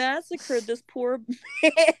 Absolutely massacred this poor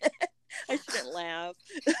man. I shouldn't laugh,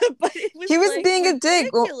 but he was like, being ridiculous. A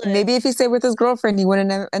dick. Well, maybe if he stayed with his girlfriend, he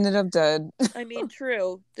wouldn't have ended up dead. I mean,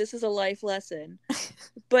 true. This is a life lesson,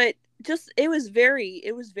 but just it was very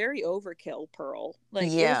overkill, Pearl.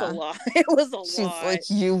 Like, it was a lot. It was a lot. She's like,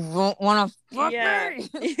 you won't want to fuck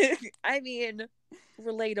me. I mean,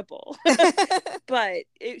 relatable. But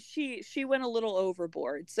she went a little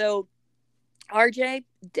overboard. So RJ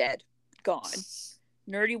dead, gone.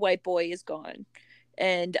 Nerdy white boy is gone.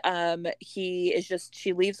 And she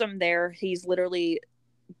leaves him there. He's literally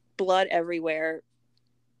blood everywhere,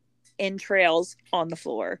 entrails on the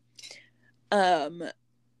floor.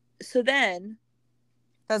 So then,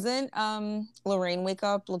 doesn't Lorraine wake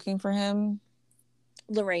up looking for him?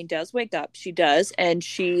 Lorraine does wake up. She does, and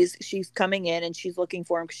she's coming in, and she's looking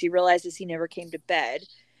for him because she realizes he never came to bed.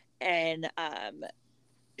 And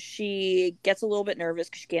she gets a little bit nervous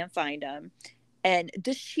because she can't find him. And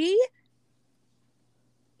does she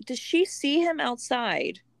see him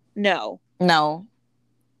outside? No.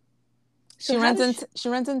 So she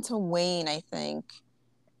runs into Wayne, I think,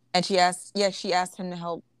 and she asked him to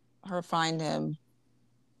help her find him.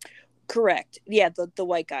 Correct. Yeah, the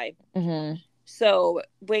white guy. So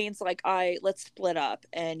Wayne's like, let's split up,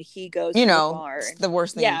 and he goes You to the know, barn. it's the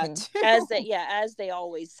worst thing you can do. As they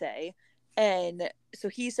always say. And so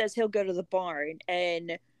he says he'll go to the barn,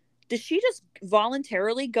 and does she just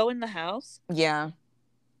voluntarily go in the house? Yeah.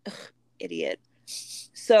 Ugh, idiot.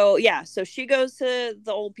 So yeah, so she goes to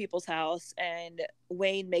the old people's house, and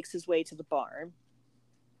Wayne makes his way to the barn.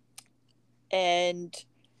 And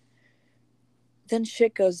then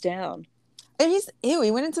shit goes down. And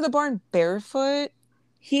he went into the barn barefoot.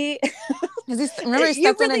 He remember he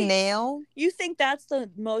stepped on a nail. You think that's the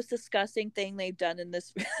most disgusting thing they've done in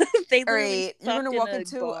this? They literally Right, you're gonna walk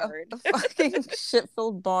into a fucking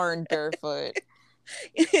shit-filled barn barefoot.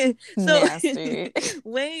 So nasty.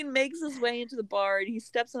 Wayne makes his way into the barn. He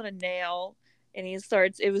steps on a nail, and he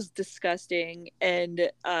starts. It was disgusting,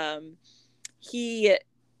 and he's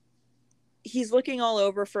looking all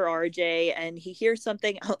over for RJ, and he hears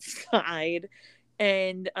something outside.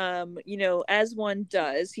 And as one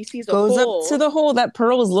does, he sees a hole. Goes up to the hole that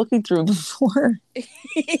Pearl was looking through before.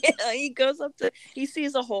 Yeah, he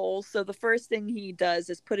sees a hole. So the first thing he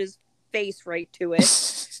does is put his face right to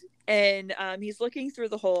it. And he's looking through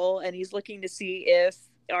the hole, and he's looking to see if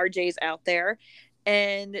RJ's out there.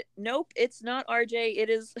 And nope, it's not RJ.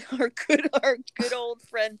 It is our good old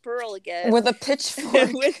friend Pearl again, with a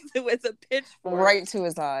pitchfork. with a pitchfork right to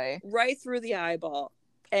his eye, right through the eyeball.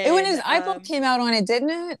 And when his eyeball came out on it, didn't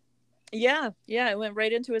it? Yeah, it went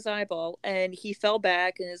right into his eyeball, and he fell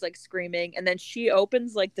back and is like screaming. And then she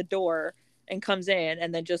opens like the door and comes in,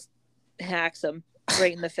 and then just hacks him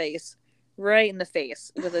right in the face,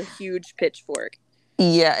 with a huge pitchfork.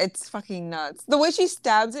 Yeah, it's fucking nuts. The way she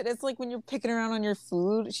stabs it, it's like when you're picking around on your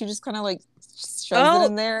food. She just kind of like shoves it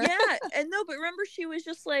in there. Yeah, and no, but remember, she was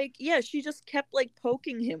just like, she just kept like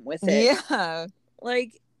poking him with it. Yeah,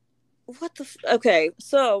 like. What the okay,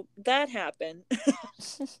 so that happened.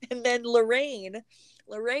 And then Lorraine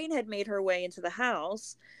had made her way into the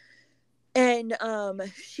house, and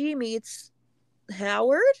she meets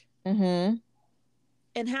Howard. Mm-hmm.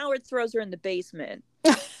 And Howard throws her in the basement.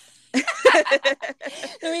 I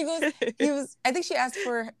think she asked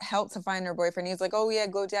for help to find her boyfriend. He was like, oh yeah,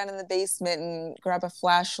 go down in the basement and grab a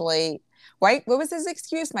flashlight. What was his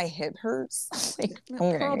excuse? My hip hurts. Like,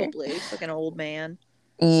 okay. Probably. He's like an old man.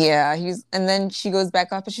 Yeah, and then she goes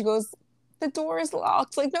back up, and she goes, the door is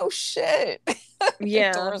locked. Like, no shit.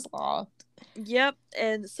 Yeah. The door is locked. Yep.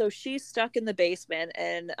 And so she's stuck in the basement,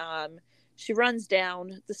 and she runs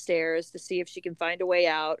down the stairs to see if she can find a way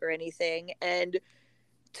out or anything. And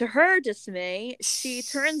to her dismay, she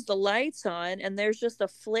turns the lights on, and there's just a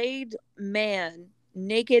flayed man,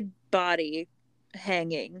 naked body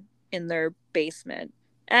hanging in their basement,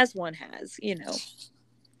 as one has,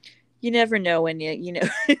 You never know when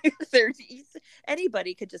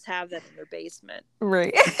anybody could just have that in their basement.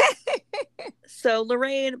 Right. So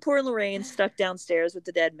poor Lorraine, stuck downstairs with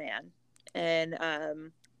the dead man. And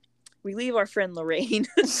we leave our friend Lorraine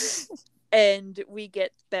and we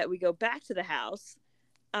go back to the house.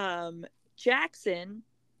 Jackson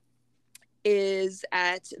is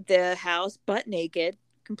at the house butt naked,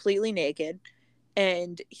 completely naked.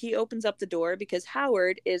 And he opens up the door because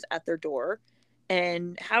Howard is at their door.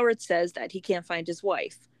 And Howard says that he can't find his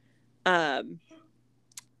wife.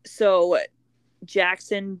 So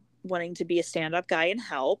Jackson, wanting to be a stand-up guy and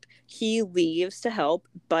help, he leaves to help,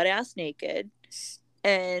 butt-ass naked.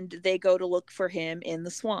 And they go to look for him in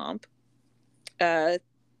the swamp. They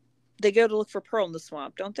go to look for Pearl in the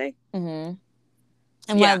swamp, don't they? Mm-hmm.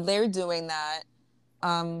 And while they're doing that,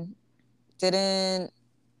 didn't...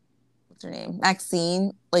 what's her name?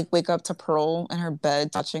 Maxine, wake up to Pearl in her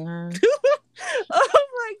bed, touching her. Oh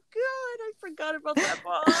my god, I forgot about that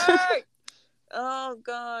part. Oh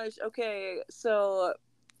gosh. Okay, so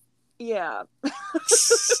yeah.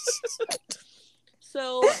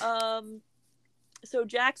 So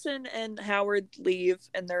Jackson and Howard leave,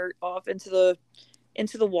 and they're off into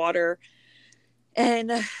the water.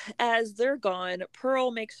 And as they're gone,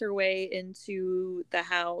 Pearl makes her way into the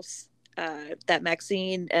house that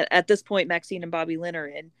Maxine, at this point, Maxine and Bobby Lynn are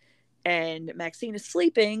in. And Maxine is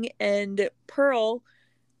sleeping, and Pearl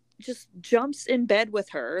just jumps in bed with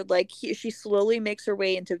her. She slowly makes her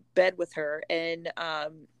way into bed with her, and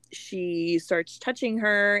she starts touching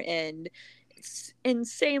her, and it's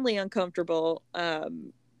insanely uncomfortable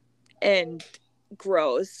and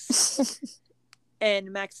gross.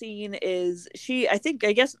 And Maxine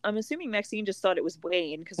I'm assuming Maxine just thought it was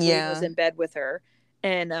Wayne, because Wayne was in bed with her.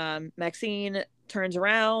 And Maxine turns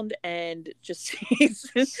around and just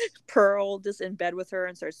sees Pearl just in bed with her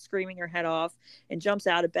and starts screaming her head off and jumps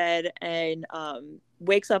out of bed and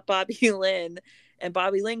wakes up Bobby Lynn. And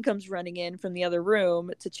Bobby Lynn comes running in from the other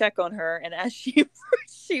room to check on her. And as she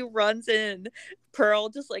runs in, Pearl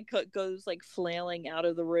just like goes like flailing out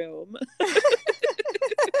of the room.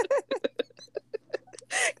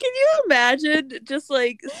 Can you imagine just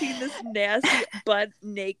like seeing this nasty butt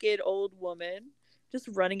naked old woman just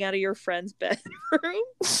running out of your friend's bedroom?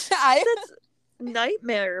 That's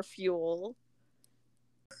nightmare fuel.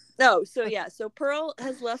 No, so yeah, so Pearl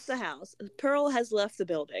has left the house. Pearl has left the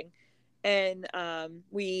building. And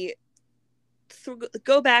we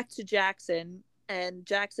go back to Jackson, and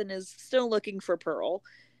Jackson is still looking for Pearl.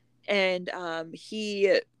 And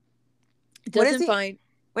he doesn't find...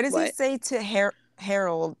 What does he say to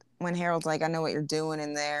Harold when Harold's like, I know what you're doing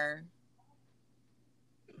in there?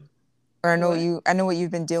 Or I know what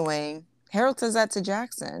you've been doing. Harold says that to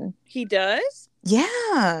Jackson. He does?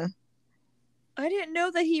 Yeah. I didn't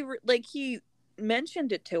know that he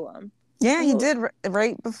mentioned it to him. Yeah, he did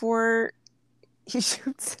right before he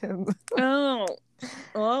shoots him. Oh.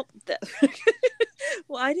 Well,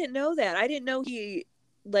 well, I didn't know that. I didn't know he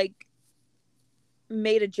like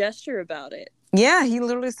made a gesture about it. Yeah, he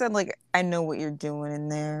literally said like, I know what you're doing in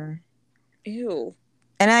there. Ew.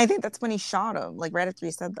 And I think that's when he shot him, like right after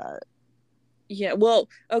he said that. Yeah, well,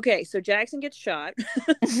 okay, so Jackson gets shot.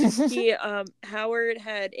 Howard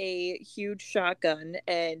had a huge shotgun,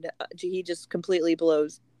 and he just completely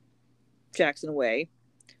blows Jackson away.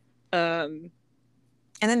 And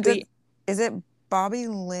then is it Bobby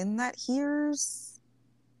Lynn that hears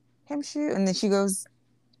him shoot? And then she goes,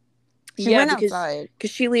 she went outside.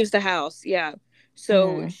 Because she leaves the house, yeah.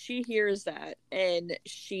 So she hears that, and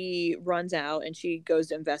she runs out, and she goes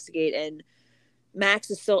to investigate, and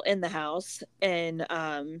Max is still in the house, and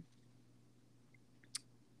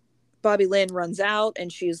Bobby Lynn runs out,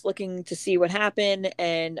 and she's looking to see what happened,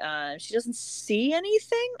 and she doesn't see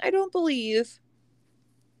anything, I don't believe.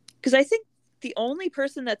 Because I think the only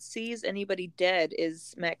person that sees anybody dead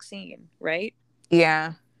is Maxine, right?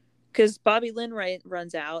 Yeah. Because Bobby Lynn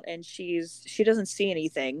runs out, and she doesn't see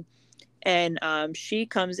anything, and she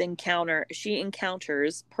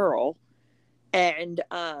encounters Pearl, and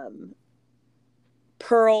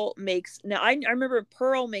Pearl makes... Now I remember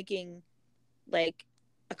Pearl making like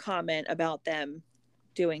a comment about them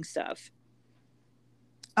doing stuff.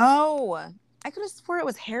 Oh, I could have swore it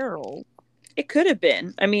was Harold. It could have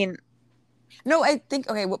been. I mean, no, I think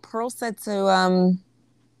what Pearl said to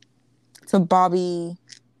Bobby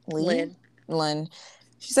Lynn.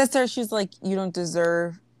 She says to her, she's like, you don't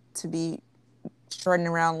deserve to be strutting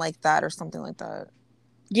around like that or something like that.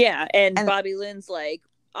 Yeah, and Bobby Lynn's like,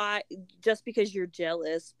 just because you're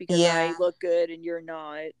jealous because I look good and you're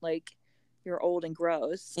not, like, you're old and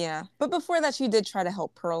gross. Yeah, but before that, she did try to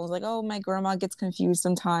help Pearl. It was like, oh, my grandma gets confused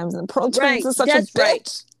sometimes, and Pearl turns into such a bitch.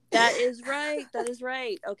 Right. That is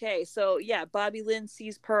right. Okay, so yeah, Bobby Lynn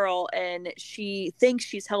sees Pearl, and she thinks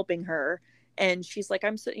she's helping her, and she's like,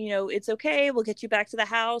 I'm so, it's okay. We'll get you back to the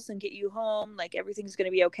house and get you home. Like, everything's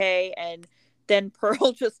gonna be okay. And then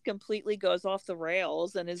Pearl just completely goes off the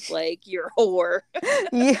rails and is like, you're a whore.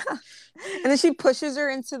 Yeah. And then she pushes her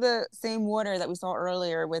into the same water that we saw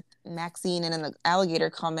earlier with Maxine and then the alligator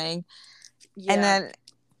coming. Yeah. And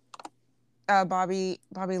then Bobby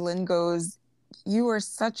Lynn goes, you are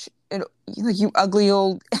such you ugly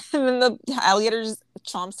old... And then the alligator just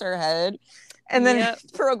chomps her head. And then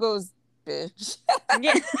Pearl goes, bitch.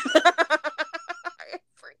 Yeah. About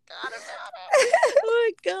it. Oh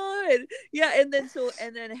my god. Yeah, and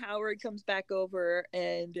then Howard comes back over,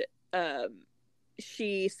 and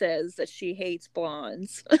she says that she hates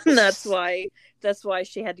blondes. And that's why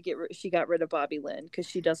she got rid of Bobby Lynn, because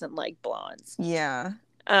she doesn't like blondes. Yeah.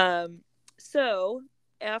 So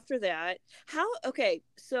after that,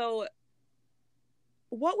 so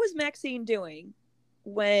what was Maxine doing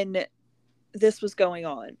when this was going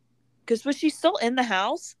on? Because was she still in the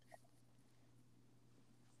house?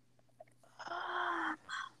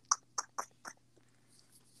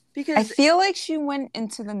 Because I feel like she went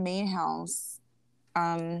into the main house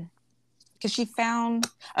because she found...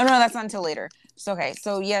 Oh, no, that's not until later. So, okay.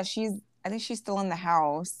 So, yeah, I think she's still in the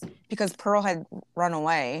house because Pearl had run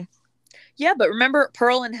away. Yeah, but remember,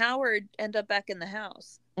 Pearl and Howard end up back in the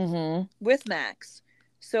house with Max.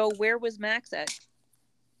 So, where was Max at?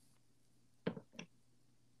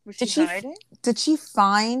 Was she hiding? Did she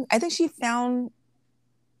find... I think she found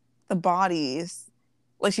the bodies.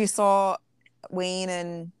 Like, she saw Wayne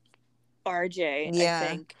and... RJ, I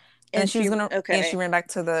think. And she was gonna... Okay. Yeah, she ran back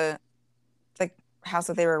to the house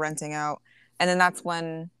that they were renting out. And then that's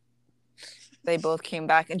when they both came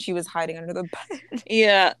back and she was hiding under the bed.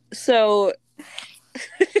 Yeah. So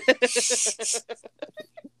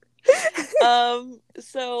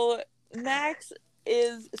so Max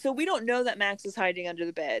is, so we don't know that Max is hiding under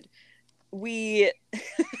the bed.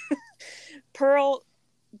 Pearl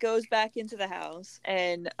goes back into the house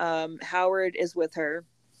and Howard is with her,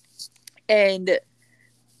 and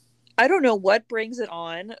I don't know what brings it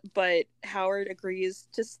on, but Howard agrees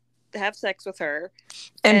to have sex with her,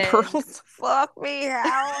 and Pearl's fuck me,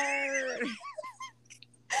 Howard.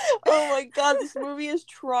 Oh my god, this movie is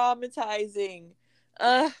traumatizing.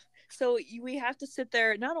 So we have to sit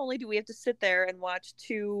there. Not only do we have to sit there and watch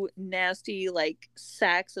two nasty like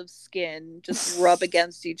sacks of skin just rub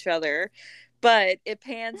against each other, but it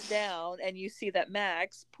pans down and you see that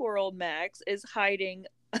Max, poor old Max, is hiding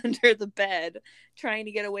under the bed trying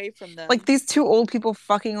to get away from them. Like these two old people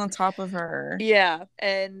fucking on top of her. Yeah,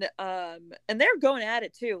 and they're going at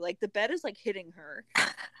it too. Like the bed is like hitting her.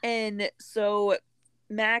 And so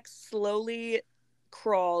Max slowly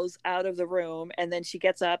crawls out of the room, and then she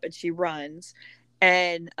gets up and she runs,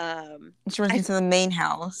 and she runs into the main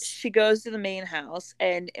house. She goes to the main house,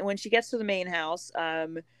 and when she gets to the main house,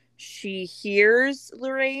 she hears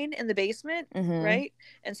Lorraine in the basement, right?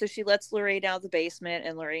 And so she lets Lorraine out of the basement,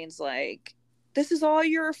 and Lorraine's like, "This is all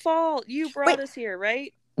your fault. You brought us here,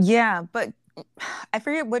 right?" Yeah, but I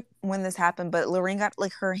forget when this happened, but Lorraine got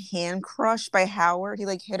like her hand crushed by Howard. He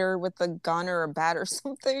like hit her with a gun or a bat or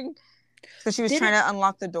something. So she was trying to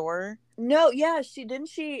unlock the door. No, yeah, she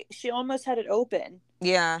almost had it open.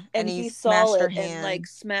 Yeah, and he saw it and like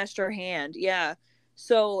smashed her hand. Yeah.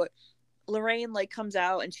 So Lorraine like comes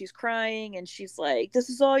out and she's crying and she's like, "This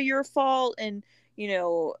is all your fault." And I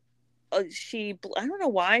don't know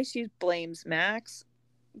why she blames Max.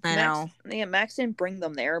 I know. Yeah, Max didn't bring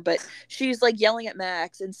them there, but she's like yelling at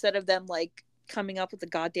Max instead of them like coming up with a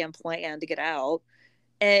goddamn plan to get out.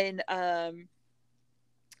 And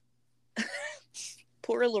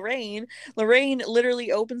poor Lorraine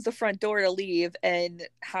literally opens the front door to leave, and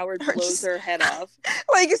Howard blows her head off.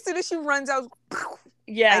 Like as soon as she runs out,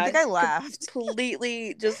 yeah, I think I laughed. Completely,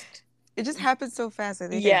 it just happened so fast. I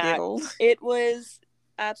think I giggled. It was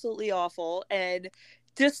absolutely awful and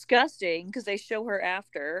disgusting because they show her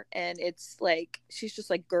after, and it's like she's just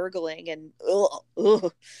like gurgling and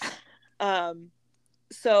ugh.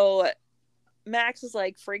 So Max is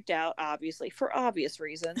like freaked out, obviously for obvious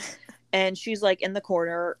reasons. And she's like in the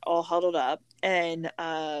corner all huddled up, and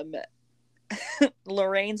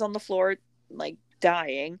Lorraine's on the floor like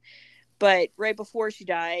dying, but right before she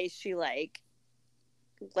dies she like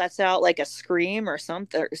lets out like a scream or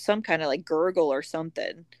something, or some kind of like gurgle or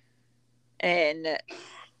something, and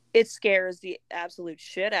it scares the absolute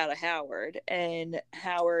shit out of Howard, and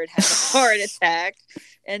Howard has a heart attack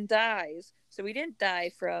and dies. So he didn't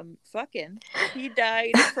die from fucking, he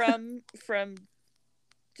died from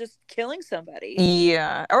just killing somebody.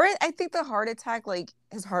 Yeah. Or I think the heart attack, like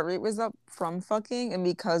his heart rate was up from fucking, and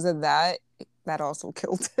because of that also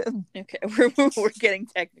killed him. Okay, we're getting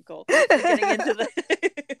technical. We're getting into the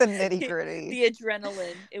nitty gritty. The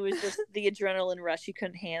adrenaline. It was just the adrenaline rush. He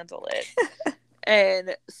couldn't handle it.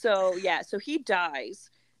 And so he dies,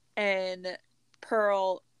 and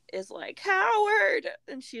Pearl is like, "Howard,"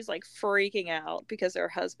 and she's like freaking out because her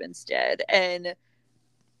husband's dead, and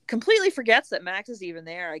completely forgets that Max is even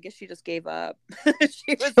there. I guess she just gave up.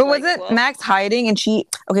 Wasn't Max hiding? And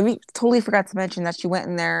we totally forgot to mention that she went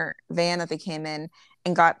in their van that they came in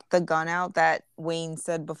and got the gun out that Wayne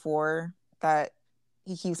said before that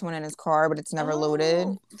he keeps one in his car, but it's never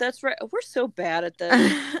loaded. That's right. We're so bad at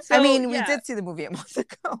this. So, we did see the movie a month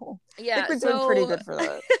ago. Yeah, I think we're doing pretty good for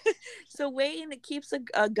that. So Wayne keeps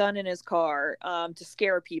a gun in his car to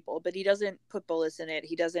scare people, but he doesn't put bullets in it.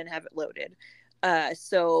 He doesn't have it loaded.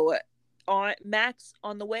 So on Max,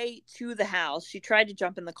 on the way to the house, she tried to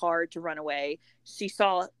jump in the car to run away. She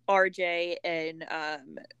saw RJ, and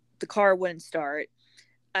the car wouldn't start.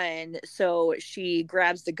 And so she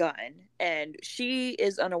grabs the gun, and she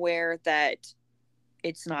is unaware that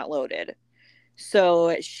it's not loaded.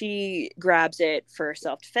 So she grabs it for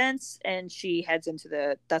self-defense, and she heads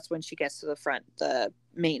into that's when she gets to the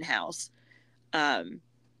main house.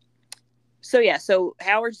 So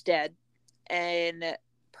Howard's dead, and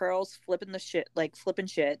Pearl's flipping shit.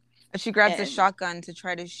 And she grabs a shotgun to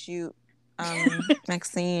try to shoot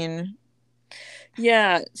Maxine.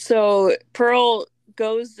 Yeah, so Pearl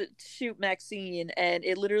goes to shoot Maxine, and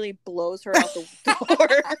it literally blows her out the door.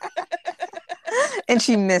 And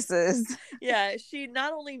she misses. Yeah, she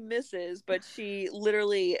not only misses, but she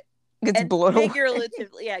literally Gets and blown away.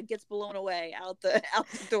 figuratively, gets blown away out the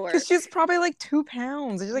door. Because she's probably like 2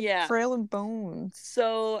 pounds. She's like Yeah. frail in bones.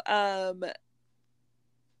 So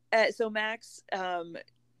so Max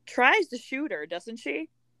tries to shoot her, doesn't she?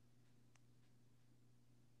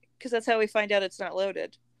 Because that's how we find out it's not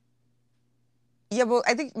loaded. Yeah, well,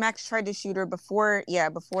 I think Max tried to shoot her before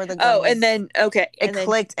the gun. Oh, and then it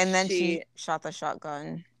clicked, and then she shot the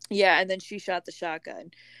shotgun. Yeah, and then she shot the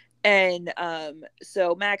shotgun. And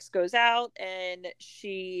so Max goes out and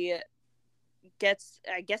she gets,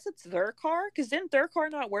 I guess it's their car, because didn't their car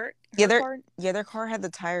not work? Their car had the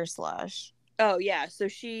tire slash. Oh yeah, so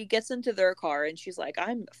she gets into their car and she's like,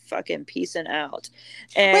 I'm fucking peacing out.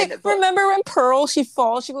 And remember when Pearl, she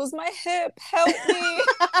falls, she goes, my hip, help me.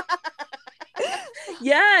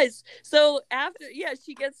 Yes. So after,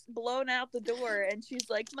 she gets blown out the door and she's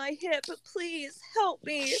like, my hip, please help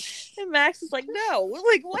me. And Max is like, no.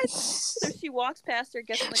 Like, what? So she walks past her,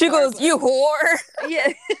 gets in the she car, goes, you whore.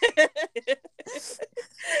 Yeah.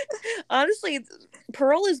 Honestly,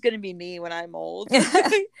 Pearl is gonna be me when I'm old. You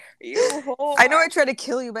whore. I know I tried to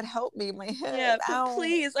kill you, but help me, my hip. Yeah, but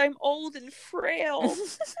please, I'm old and frail.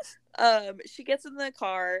 She gets in the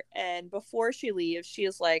car, and before she leaves, she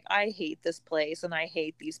is like, I hate this place and I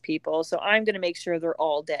hate these people, so I'm gonna make sure they're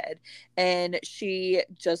all dead. And she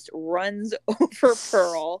just runs over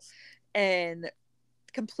Pearl and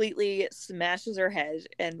completely smashes her head,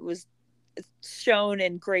 and was shown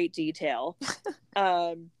in great detail.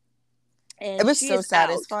 And it was so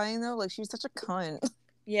satisfying though. Like, she was such a cunt.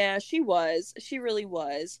 Yeah, she was. She really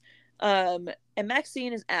was. And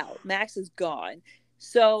Maxine is out. Max is gone.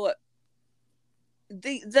 So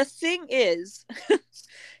the thing is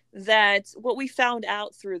that what we found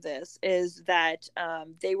out through this is that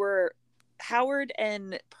Howard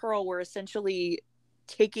and Pearl were essentially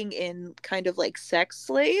taking in kind of like sex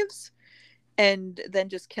slaves and then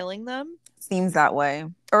just killing them. Seems that way.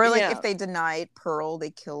 Or like if they denied Pearl, they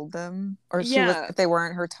killed them. Or if they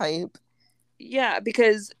weren't her type. Yeah,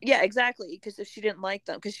 because exactly. Because if she didn't like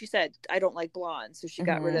them, because she said, I don't like blondes, so she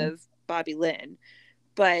got rid of Bobby Lynn.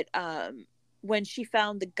 But when she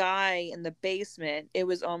found the guy in the basement, it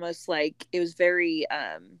was almost like, it was very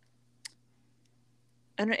I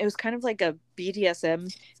don't know, it was kind of like a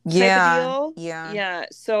BDSM type of deal. Yeah.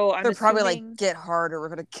 So I'm probably like, get hard or we're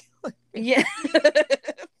gonna kill you. Yeah.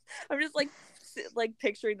 I'm just like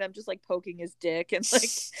picturing them just like poking his dick and like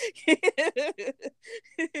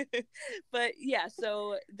but yeah,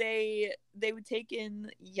 so they would take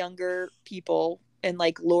in younger people and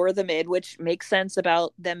like lure them in, which makes sense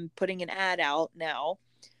about them putting an ad out now.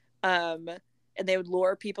 And they would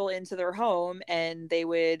lure people into their home and they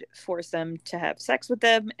would force them to have sex with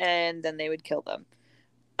them, and then they would kill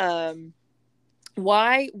them.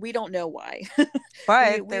 Why? We don't know why.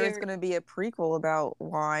 But there is going to be a prequel about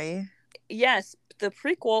why. Yes, the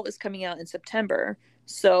prequel is coming out in September,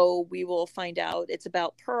 so we will find out. It's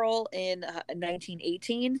about Pearl in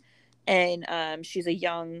 1918, and she's a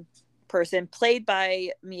young person played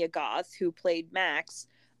by Mia Goth, who played Max,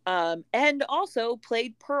 and also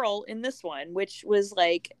played Pearl in this one, which was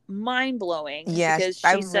like mind-blowing. Yeah, because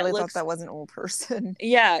I really thought that was an old person.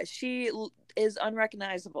 Yeah, she is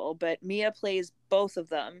unrecognizable, but Mia plays both of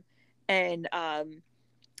them, and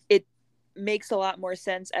it makes a lot more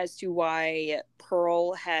sense as to why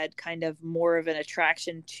Pearl had kind of more of an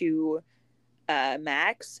attraction to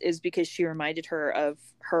Max, is because she reminded her of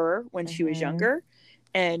her when she was younger,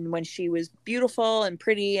 and when she was beautiful and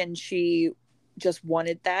pretty, and she just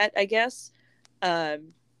wanted that, I guess. But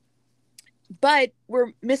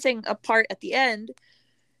we're missing a part at the end.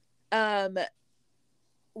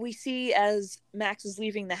 We see as Max is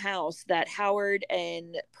leaving the house that Howard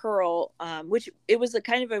and Pearl, which it was a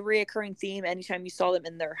kind of a reoccurring theme anytime you saw them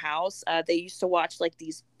in their house, they used to watch like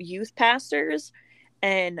these youth pastors,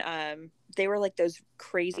 and they were like those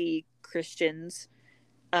crazy Christians.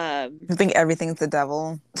 I think everything's the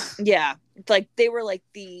devil. Yeah, like they were like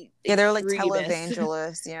they were like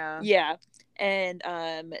televangelists. Yeah, and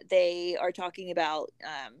they are talking about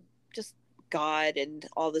just God and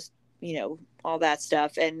all this, all that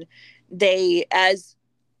stuff. And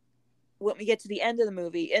when we get to the end of the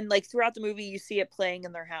movie, and like throughout the movie you see it playing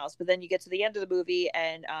in their house, but then you get to the end of the movie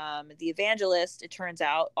and the evangelist, it turns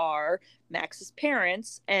out, are Max's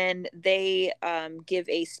parents, and they give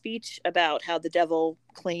a speech about how the devil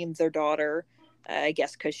claimed their daughter, I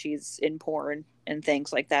guess because she's in porn and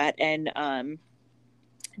things like that. And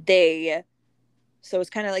so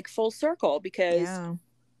it's kind of like full circle, because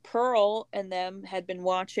Pearl and them had been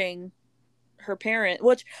watching her parent,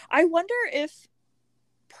 which I wonder if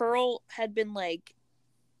Pearl had been like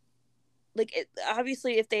like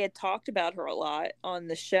obviously if they had talked about her a lot on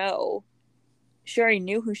the show, she already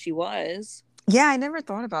knew who she was. Yeah, I never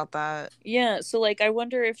thought about that. Yeah, so like I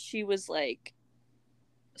wonder if she was like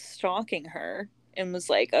stalking her and was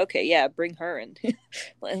like, okay, yeah, bring her and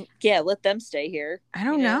yeah, let them stay here. I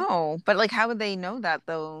don't know. But like how would they know that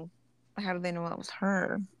though? How did they know that was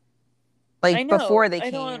her? I Like know. before they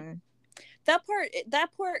I don't. came. That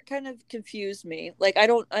part kind of confused me. Like I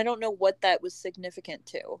don't know what that was significant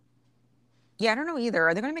to. Yeah, I don't know either.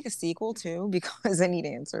 Are they going to make a sequel too? Because I need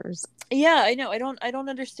answers. Yeah, I know. I don't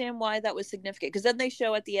understand why that was significant, because then they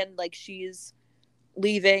show at the end like she's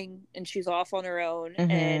leaving and she's off on her own,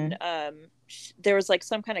 and there was like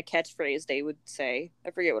some kind of catchphrase they would say.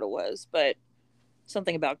 I forget what it was, but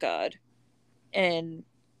something about God. And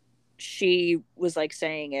she was like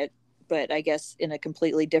saying it, but I guess in a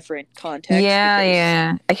completely different context. Yeah, because,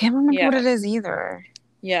 yeah. I can't remember what yeah, it is either.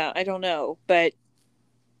 yeah, I don't know, but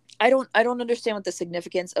I don't understand what the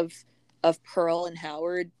significance of Pearl and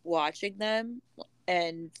Howard watching them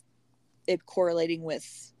and it correlating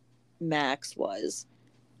with Max was.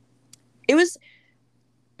 It was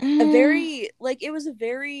a very like it was a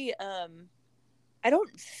very I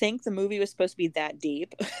don't think the movie was supposed to be that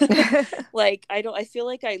deep. Like I feel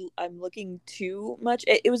like I'm looking too much.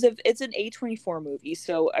 It's an A24 movie,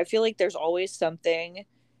 so I feel like there's always something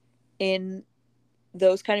in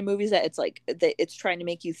those kind of movies that it's like that it's trying to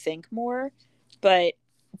make you think more. But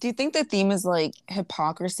Do you think the theme is like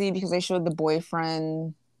hypocrisy because they showed the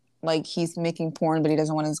boyfriend like he's making porn but he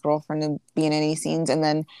doesn't want his girlfriend to be in any scenes, and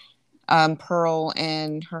then Pearl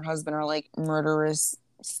and her husband are like murderous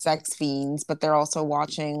sex fiends, but they're also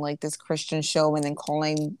watching like this Christian show and then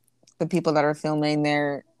calling the people that are filming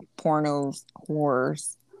their pornos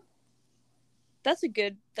whores.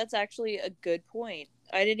 that's actually a good point.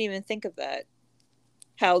 I didn't even think of that.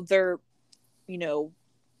 How they're, you know,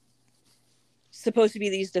 supposed to be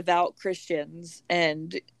these devout Christians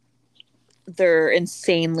and they're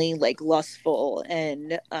insanely like lustful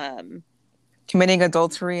and Committing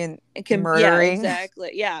adultery and yeah, murdering.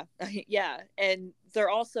 exactly, yeah. Yeah, and they're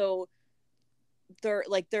also they're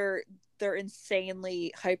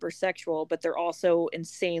insanely hypersexual, but they're also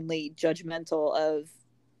insanely judgmental of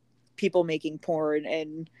people making porn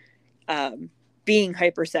and being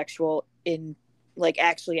hypersexual in like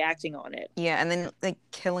actually acting on it. Yeah, and then like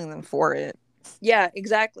killing them for it. Yeah,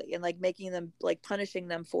 exactly, and like making them like punishing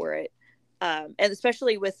them for it, and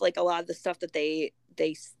especially with like a lot of the stuff that they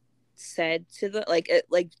said to the like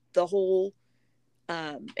the whole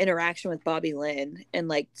interaction with Bobby Lynn and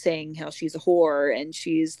like saying how she's a whore and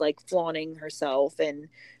she's like flaunting herself, and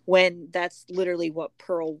when that's literally what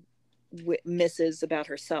Pearl misses about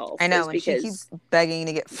herself. I know, is and because she keeps begging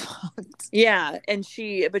to get fucked. yeah, and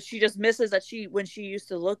she just misses that when she used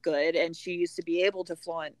to look good and she used to be able to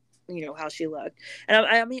flaunt, you know, how she looked. And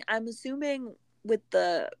I mean, I'm assuming with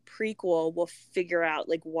the prequel we'll figure out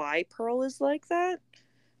like why Pearl is like that,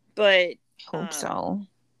 but Hope so.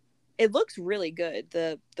 it looks really good,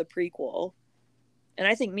 the prequel, and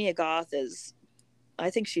I think Mia Goth I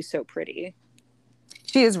think she's so pretty.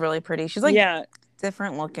 She is really pretty. She's like yeah,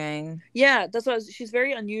 different looking. yeah, that's what she's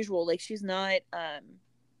very unusual. Like she's not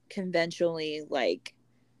conventionally like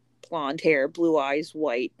blonde hair, blue eyes,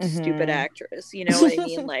 white, stupid actress. You know what I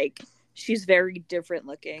mean? Like she's very different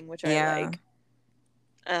looking, which I like.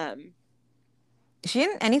 Is she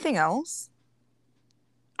in anything else?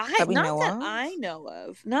 Not that I know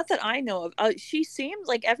of. Not that I know of. She seemed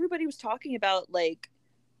like everybody was talking about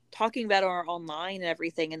her online and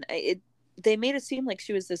everything, and they made it seem like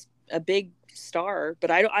she was a big star.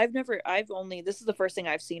 But I've only, this is the first thing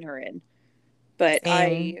I've seen her in. But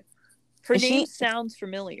her name sounds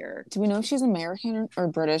familiar. Do we know if she's American or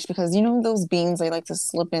British? Because you know those beans they like to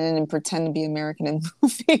slip in and pretend to be American in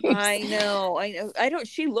movies. I know. I don't.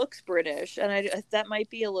 She looks British, and that might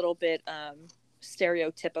be a little bit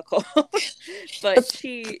stereotypical, but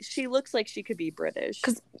she looks like she could be British.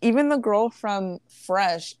 Because even the girl from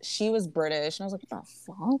Fresh, she was British, and I was like, what the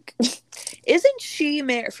fuck? Isn't she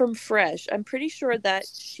from Fresh? I'm pretty sure that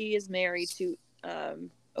she is married to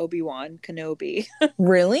Obi-Wan Kenobi.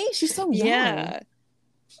 Really? She's so young. Yeah,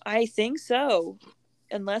 I think so,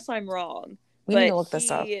 unless I'm wrong. We need to look this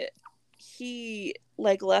up. He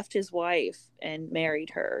like left his wife and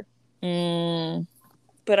married her.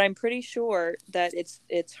 But I'm pretty sure that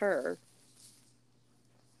it's her.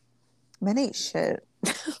 That ain't shit.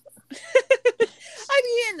 I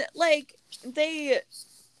mean, like they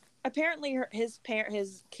apparently his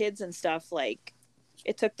kids and stuff, like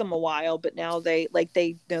it took them a while, but now they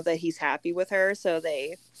know that he's happy with her, so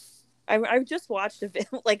I just watched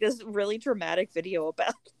like this really dramatic video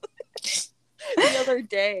about the other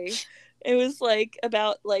day It was like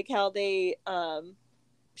about like how they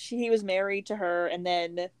he was married to her, and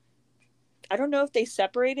then I don't know if they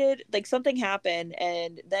separated, like something happened,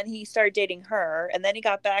 and then he started dating her, and then he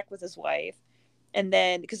got back with his wife, and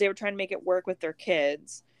then because they were trying to make it work with their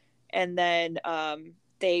kids, and then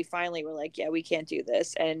they finally were like, yeah, we can't do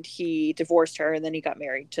this, and he divorced her, and then he got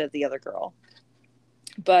married to the other girl.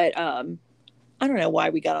 But I don't know why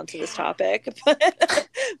we got onto this topic,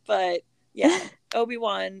 but yeah,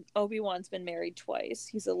 Obi-Wan's been married twice.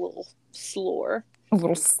 He's a little slore. A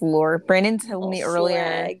little slore. Brandon told me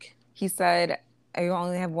earlier, Slag. he said, I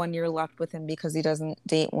only have 1 year left with him because he doesn't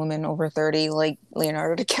date women over 30 like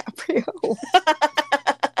Leonardo DiCaprio.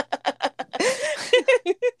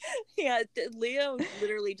 Yeah, Leo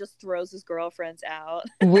literally just throws his girlfriends out.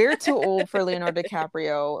 We're too old for Leonardo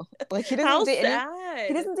DiCaprio. Like he How doesn't date sad.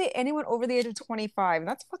 he doesn't date anyone over the age of 25.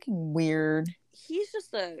 That's fucking weird. He's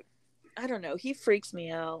just I don't know. He freaks me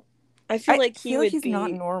out. I feel like he's not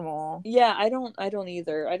normal. Yeah, I don't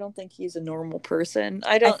either. I don't think he's a normal person.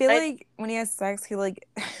 I feel like when he has sex, he like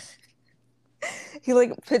he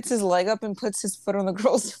like puts his leg up and puts his foot on the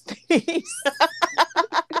girl's face.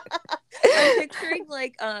 I'm picturing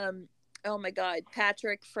like oh my god,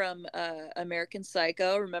 Patrick from American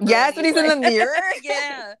Psycho. Remember? Yes, when he's like... in the mirror.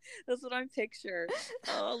 Yeah, that's what I'm picturing.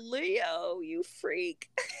 Oh, Leo, you freak.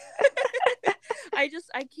 I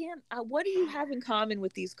can't. What do you have in common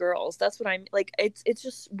with these girls? That's what I'm like. It's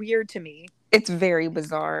just weird to me. It's very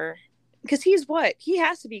bizarre. Because he's what? He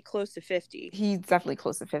has to be close to 50. He's definitely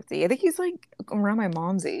close to 50. I think he's like around my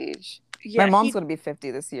mom's age. Yeah, my mom's going to be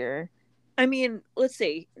 50 this year. I mean, let's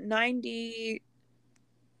see.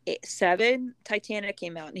 97, Titanic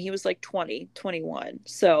came out, and he was like 20, 21.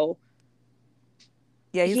 So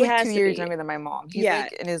yeah, he's like 2 years younger than my mom. He's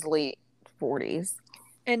like in his late 40s.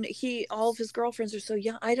 And all of his girlfriends are so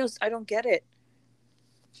young. I don't get it.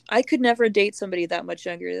 I could never date somebody that much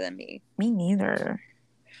younger than me. Me neither.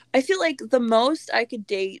 I feel like the most I could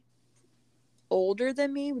date older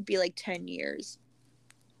than me would be like 10 years.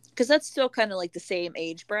 Because that's still kind of like the same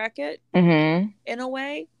age bracket in a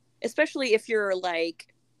way. Especially if you're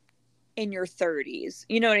like in your 30s.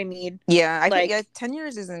 You know what I mean? Yeah, I think 10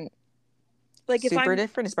 years isn't like super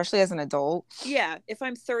different, especially as an adult. Yeah, if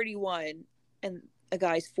I'm 31 and a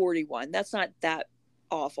guy's 41, that's not that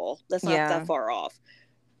awful. That's not that far off.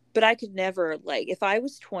 But I could never, like, if I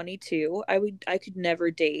was 22, I could never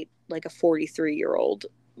date like a 43-year-old.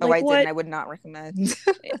 Like, didn't. I would not recommend.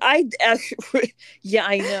 Yeah,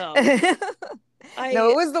 I know.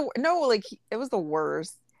 It was the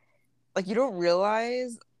worst. Like, you don't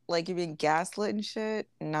realize, like, you're being gaslit and shit.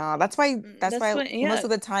 Nah, that's why most of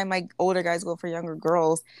the time, like, older guys go for younger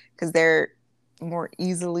girls because they're more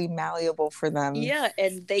easily malleable for them. Yeah,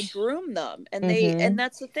 and they groom them, and and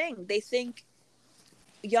that's the thing. They think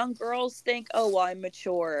young girls think, oh, well, I'm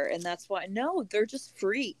mature, and that's why. No, they're just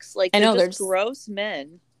freaks. Like, they're just gross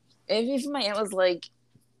men. If my aunt was like,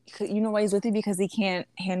 you know why he's with you? Because he can't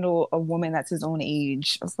handle a woman that's his own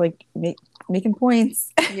age. I was like, making points.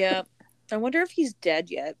 Yeah. I wonder if he's dead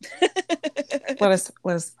yet. Let us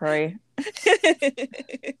pray. I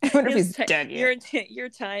wonder if he's dead yet. Your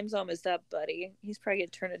time's almost up, buddy. He's probably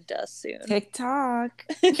gonna turn to dust soon. TikTok.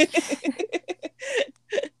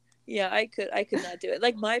 Yeah, I could not do it.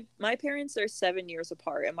 Like my parents are 7 years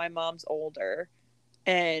apart, and my mom's older.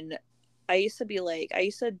 And I used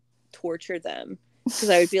to torture them because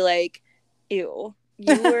I would be like, ew.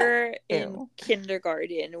 You were in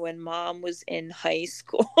kindergarten when mom was in high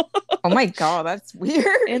school. Oh my god, that's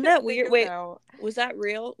weird. Isn't that weird? Wait, was that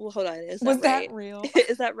real? Well, hold on. Was that real?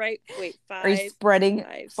 Is that right? Wait, 5. Are you spreading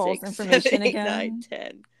 5, false 6, information 7, 8, again? 9,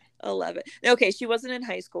 10, 11. Okay, she wasn't in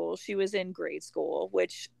high school. She was in grade school,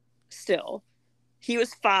 which still, he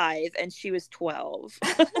was 5 and she was 12.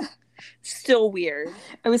 Still weird.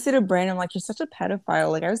 I would say to Brandon, like, you're such a pedophile.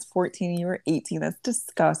 Like, I was 14 and you were 18. That's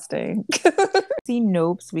disgusting. See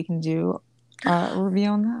Nope, so we can do a review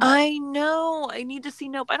on that. I know. I need to see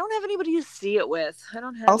Nope. I don't have anybody to see it with. I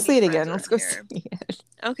don't have. I'll see it again. Let's go see it.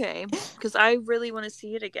 Okay, because I really want to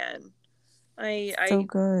see it again. So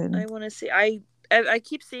good. I want to see. I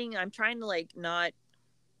keep seeing. I'm trying to like not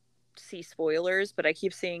see spoilers, but I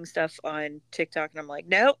keep seeing stuff on TikTok and I'm like,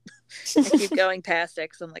 nope. I keep going past it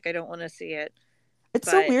because I'm like, I don't want to see it. It's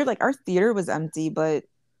so weird. Like, our theater was empty, but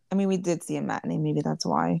I mean, we did see a matinee. Maybe that's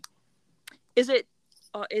why. Is it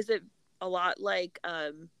a lot like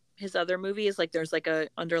his other movies? Like, there's like a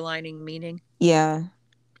underlining meaning. Yeah.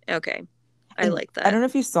 Okay. I like that. I don't know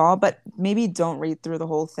if you saw, but maybe don't read through the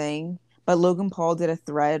whole thing. But Logan Paul did a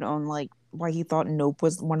thread on like why he thought Nope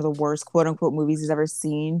was one of the worst quote unquote movies he's ever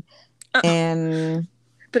seen. And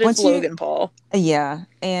But it's Logan Paul. Yeah,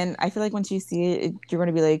 and I feel like once you see it, you're going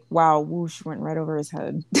to be like, wow, whoosh, went right over his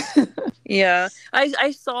head. Yeah.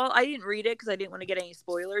 I saw, I didn't read it because I didn't want to get any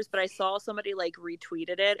spoilers, but I saw somebody like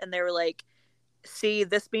retweeted it and they were like, see,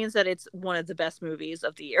 this means that it's one of the best movies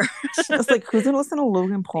of the year. It's like, who's going to listen to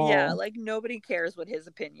Logan Paul? Yeah, like nobody cares what his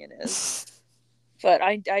opinion is. But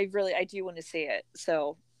I do want to see it.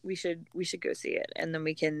 So we should go see it and then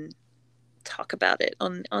we can talk about it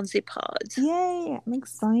on the pods. Yay, I'm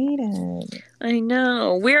excited. I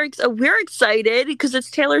know. We're excited because it's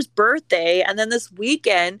Taylor's birthday and then this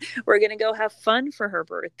weekend we're going to go have fun for her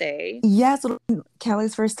birthday. Yes,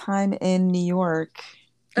 Kallie's first time in New York.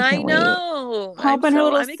 I know. Pop in her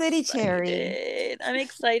little I'm city excited. cherry. I'm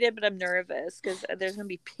excited, but I'm nervous because there's going to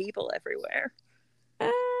be people everywhere.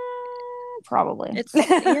 Probably.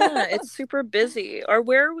 It's super busy. Or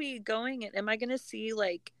where are we going? Am I going to see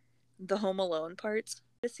like the Home Alone parts?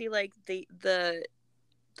 To see like the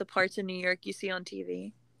parts in New York you see on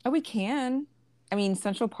TV? Oh, we can. I mean,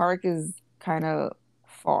 Central Park is kind of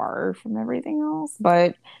far from everything else,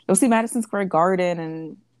 but you'll see Madison Square Garden,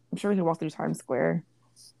 and I'm sure we can walk through Times Square.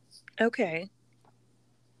 Okay.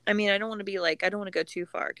 I mean, I don't want to go too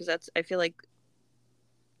far because I feel like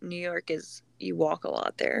New York is, you walk a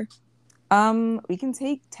lot there. We can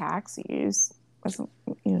take taxis. That's what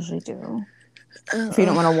we usually do. If you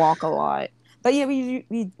don't want to walk a lot. But yeah, we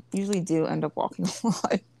usually do end up walking a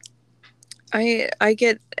lot.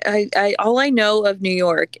 All I know of New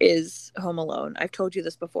York is Home Alone. I've told you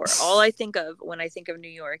this before. All I think of when I think of New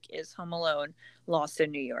York is Home Alone, Lost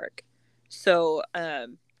in New York. So, it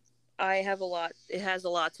has a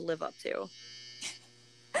lot to live up to.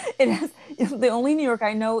 It has, the only New York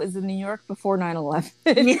I know is the New York before 9/11.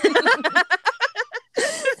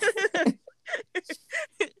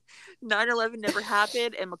 9/11 never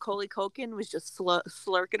happened, and Macaulay Culkin was just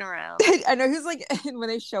slurking around. I know he's like, when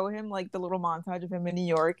they show him like the little montage of him in New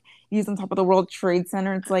York, he's on top of the World Trade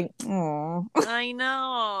Center. It's like, oh, I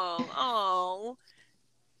know. Oh,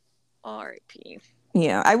 R.I.P.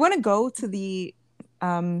 Yeah, I want to go to the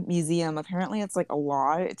museum. Apparently, it's like a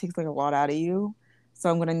lot. It takes like a lot out of you, so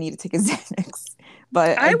I'm gonna need to take a Xanax.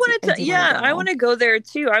 But I want to go there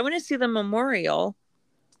too. I want to see the memorial.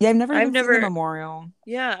 Yeah, I've never seen the memorial.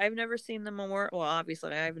 Yeah, I've never seen the memorial. Well,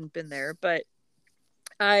 obviously, I haven't been there, but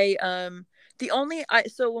so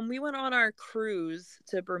when we went on our cruise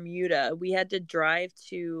to Bermuda, we had to drive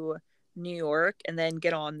to New York and then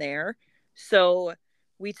get on there. So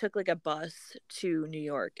we took like a bus to New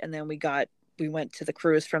York and then we went to the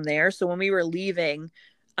cruise from there. So when we were leaving,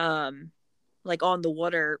 like on the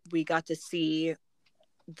water, we got to see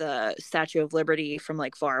the Statue of Liberty from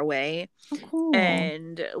like far away. Oh, cool.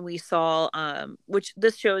 And we saw which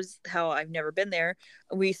this shows how I've never been there.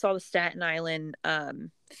 We saw the Staten Island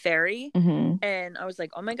ferry, and I was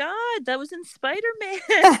like, oh my god, that was in Spider-Man.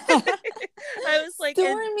 I was like,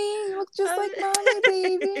 Stormy, you look just like mommy,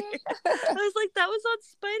 baby. I was like, that was on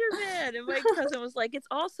Spider-Man, and my cousin was like, it's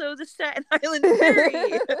also the Staten Island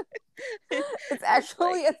ferry. It's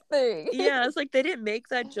actually a thing. Yeah, it's like they didn't make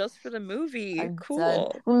that just for the movie. Cool.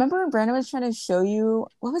 Dead. Remember when Brandon was trying to show you?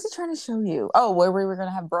 What was he trying to show you? Oh, where we were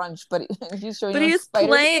gonna have brunch, but he was showing. But he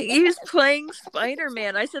was playing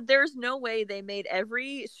Spider-Man. I said, "There's no way they made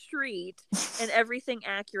every street and everything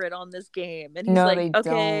accurate on this game." And he's like, they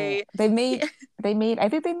 "Okay, don't. They made. I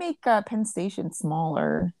think they make Penn Station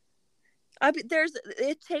smaller.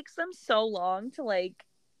 It takes them so long to like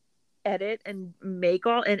edit and make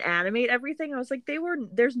all and animate everything. I was like,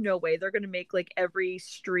 there's no way they're gonna make like every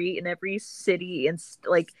street and every city and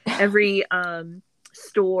like every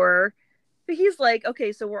store. But he's like,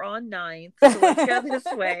 okay, so we're on 9th, so let's go this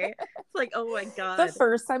way. It's like, oh my god. The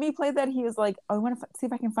first time he played that, he was like, oh, I want to see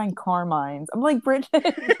if I can find Carmine's. I'm like, Bridget,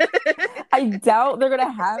 I doubt they're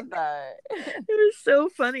gonna have that. It was so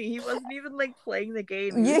funny. He wasn't even like playing the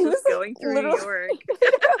game. He was just going through New York.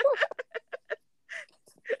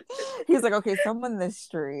 He's like, okay, someone this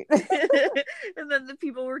street. And then the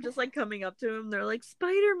people were just like coming up to him. They're like,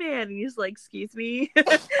 Spider-Man. And he's like, excuse me.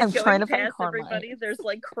 I'm trying to find Carmine. Everybody. There's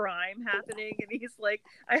like crime happening. And he's like,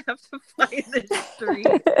 I have to find this street.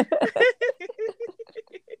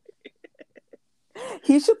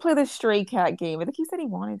 He should play the Stray Cat game. I think he said he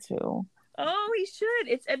wanted to. Oh, he should.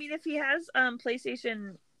 If he has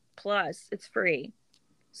PlayStation Plus, it's free.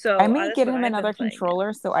 So I may get him another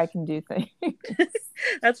controller so I can do things.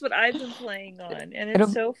 That's what I've been playing on, and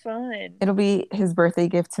it's so fun. It'll be his birthday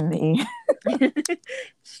gift to me.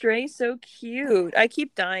 Stray's so cute. I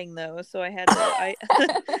keep dying though, so I had to.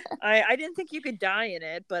 I didn't think you could die in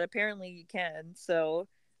it, but apparently you can. So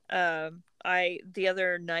The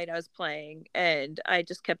other night I was playing and I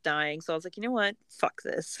just kept dying, so I was like, you know what, fuck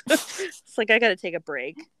this. It's like I gotta take a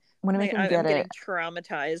break. When I make him I'm get getting it,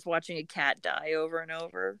 traumatized watching a cat die over and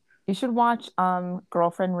over. you should watch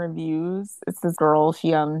Girlfriend Reviews. It's this girl.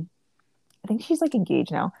 She I think she's like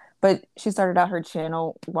engaged now, but she started out her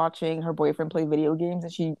channel watching her boyfriend play video games,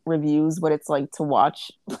 and she reviews what it's like to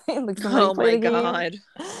watch like somebody Oh play my the game. god.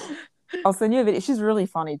 I'll send you a video. She's really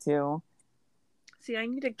funny too. See, I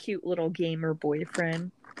need a cute little gamer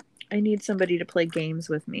boyfriend. I need somebody to play games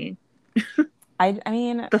with me. I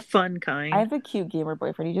mean, The fun kind. I have a cute gamer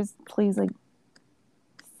boyfriend. He just plays like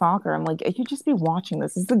soccer. I'm like, you just be watching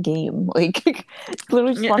this. This is a game. Like,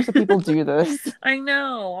 literally just watch the people do this. I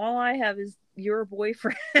know. All I have is your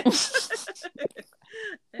boyfriend.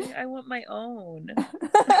 I want my own.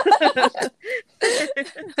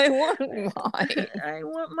 I want mine. I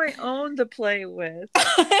want my own to play with.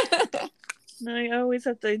 I always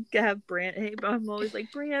have to have Brandon. Hey, I'm always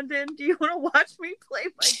like, Brandon, do you want to watch me play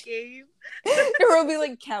my game? Or will be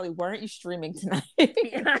like, Callie, why aren't you streaming tonight?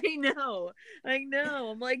 Yeah, I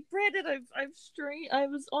know. I'm like, Brandon, I've streamed. I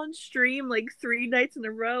was on stream like 3 nights in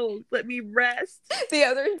a row. Let me rest. The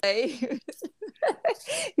other day,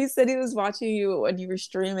 he said he was watching you when you were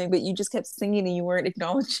streaming, but you just kept singing and you weren't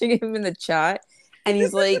acknowledging him in the chat. And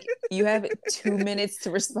he's like, you have 2 minutes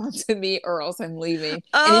to respond to me or else I'm leaving.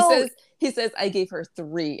 Oh. And he says, I gave her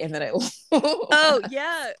 3 and then I Oh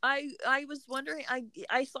yeah, I was wondering.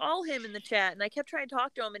 I saw him in the chat and I kept trying to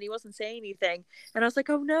talk to him and he wasn't saying anything. And I was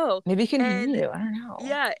like, oh no. Maybe he can hear you. I don't know.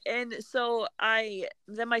 Yeah, and so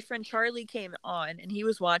then my friend Charlie came on and he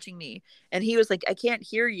was watching me and he was like, I can't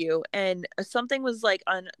hear you, and something was like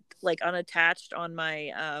unattached on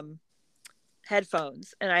my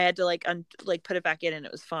headphones and I had to put it back in and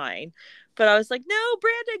it was fine. But I was like, no,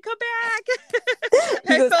 Brandon, come back.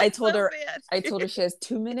 He goes, I told her she has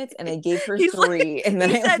 2 minutes and I gave her 3. And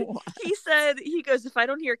then he goes, if I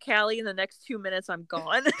don't hear Callie in the next 2 minutes, I'm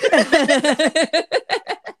gone. I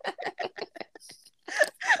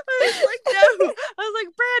was like, no. I was like,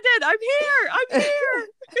 Brandon, I'm here.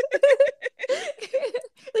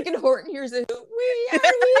 Like in Horton hears it. We are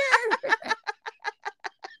here.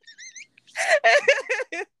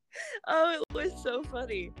 Oh, it was so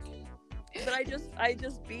funny. But I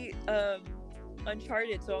just beat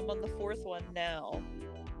Uncharted, so I'm on the 4th one now.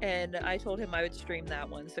 And I told him I would stream that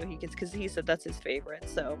one so he gets, because he said that's his favorite.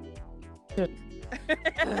 So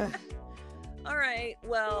all right,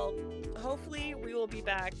 well, hopefully we will be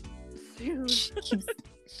back soon.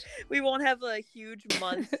 We won't have a huge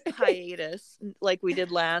month hiatus like we did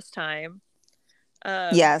last time.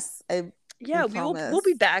 Yes. We'll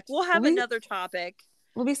be back. We'll have another topic.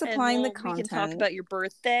 We'll be supplying the content. We can talk about your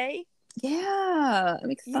birthday. Yeah,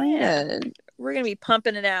 I'm excited. Yeah. We're gonna be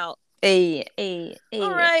pumping it out. Hey. All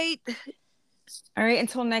right.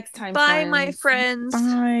 Until next time. Bye, friends. my friends.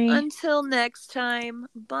 Bye. Until next time.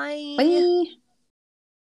 Bye. Bye.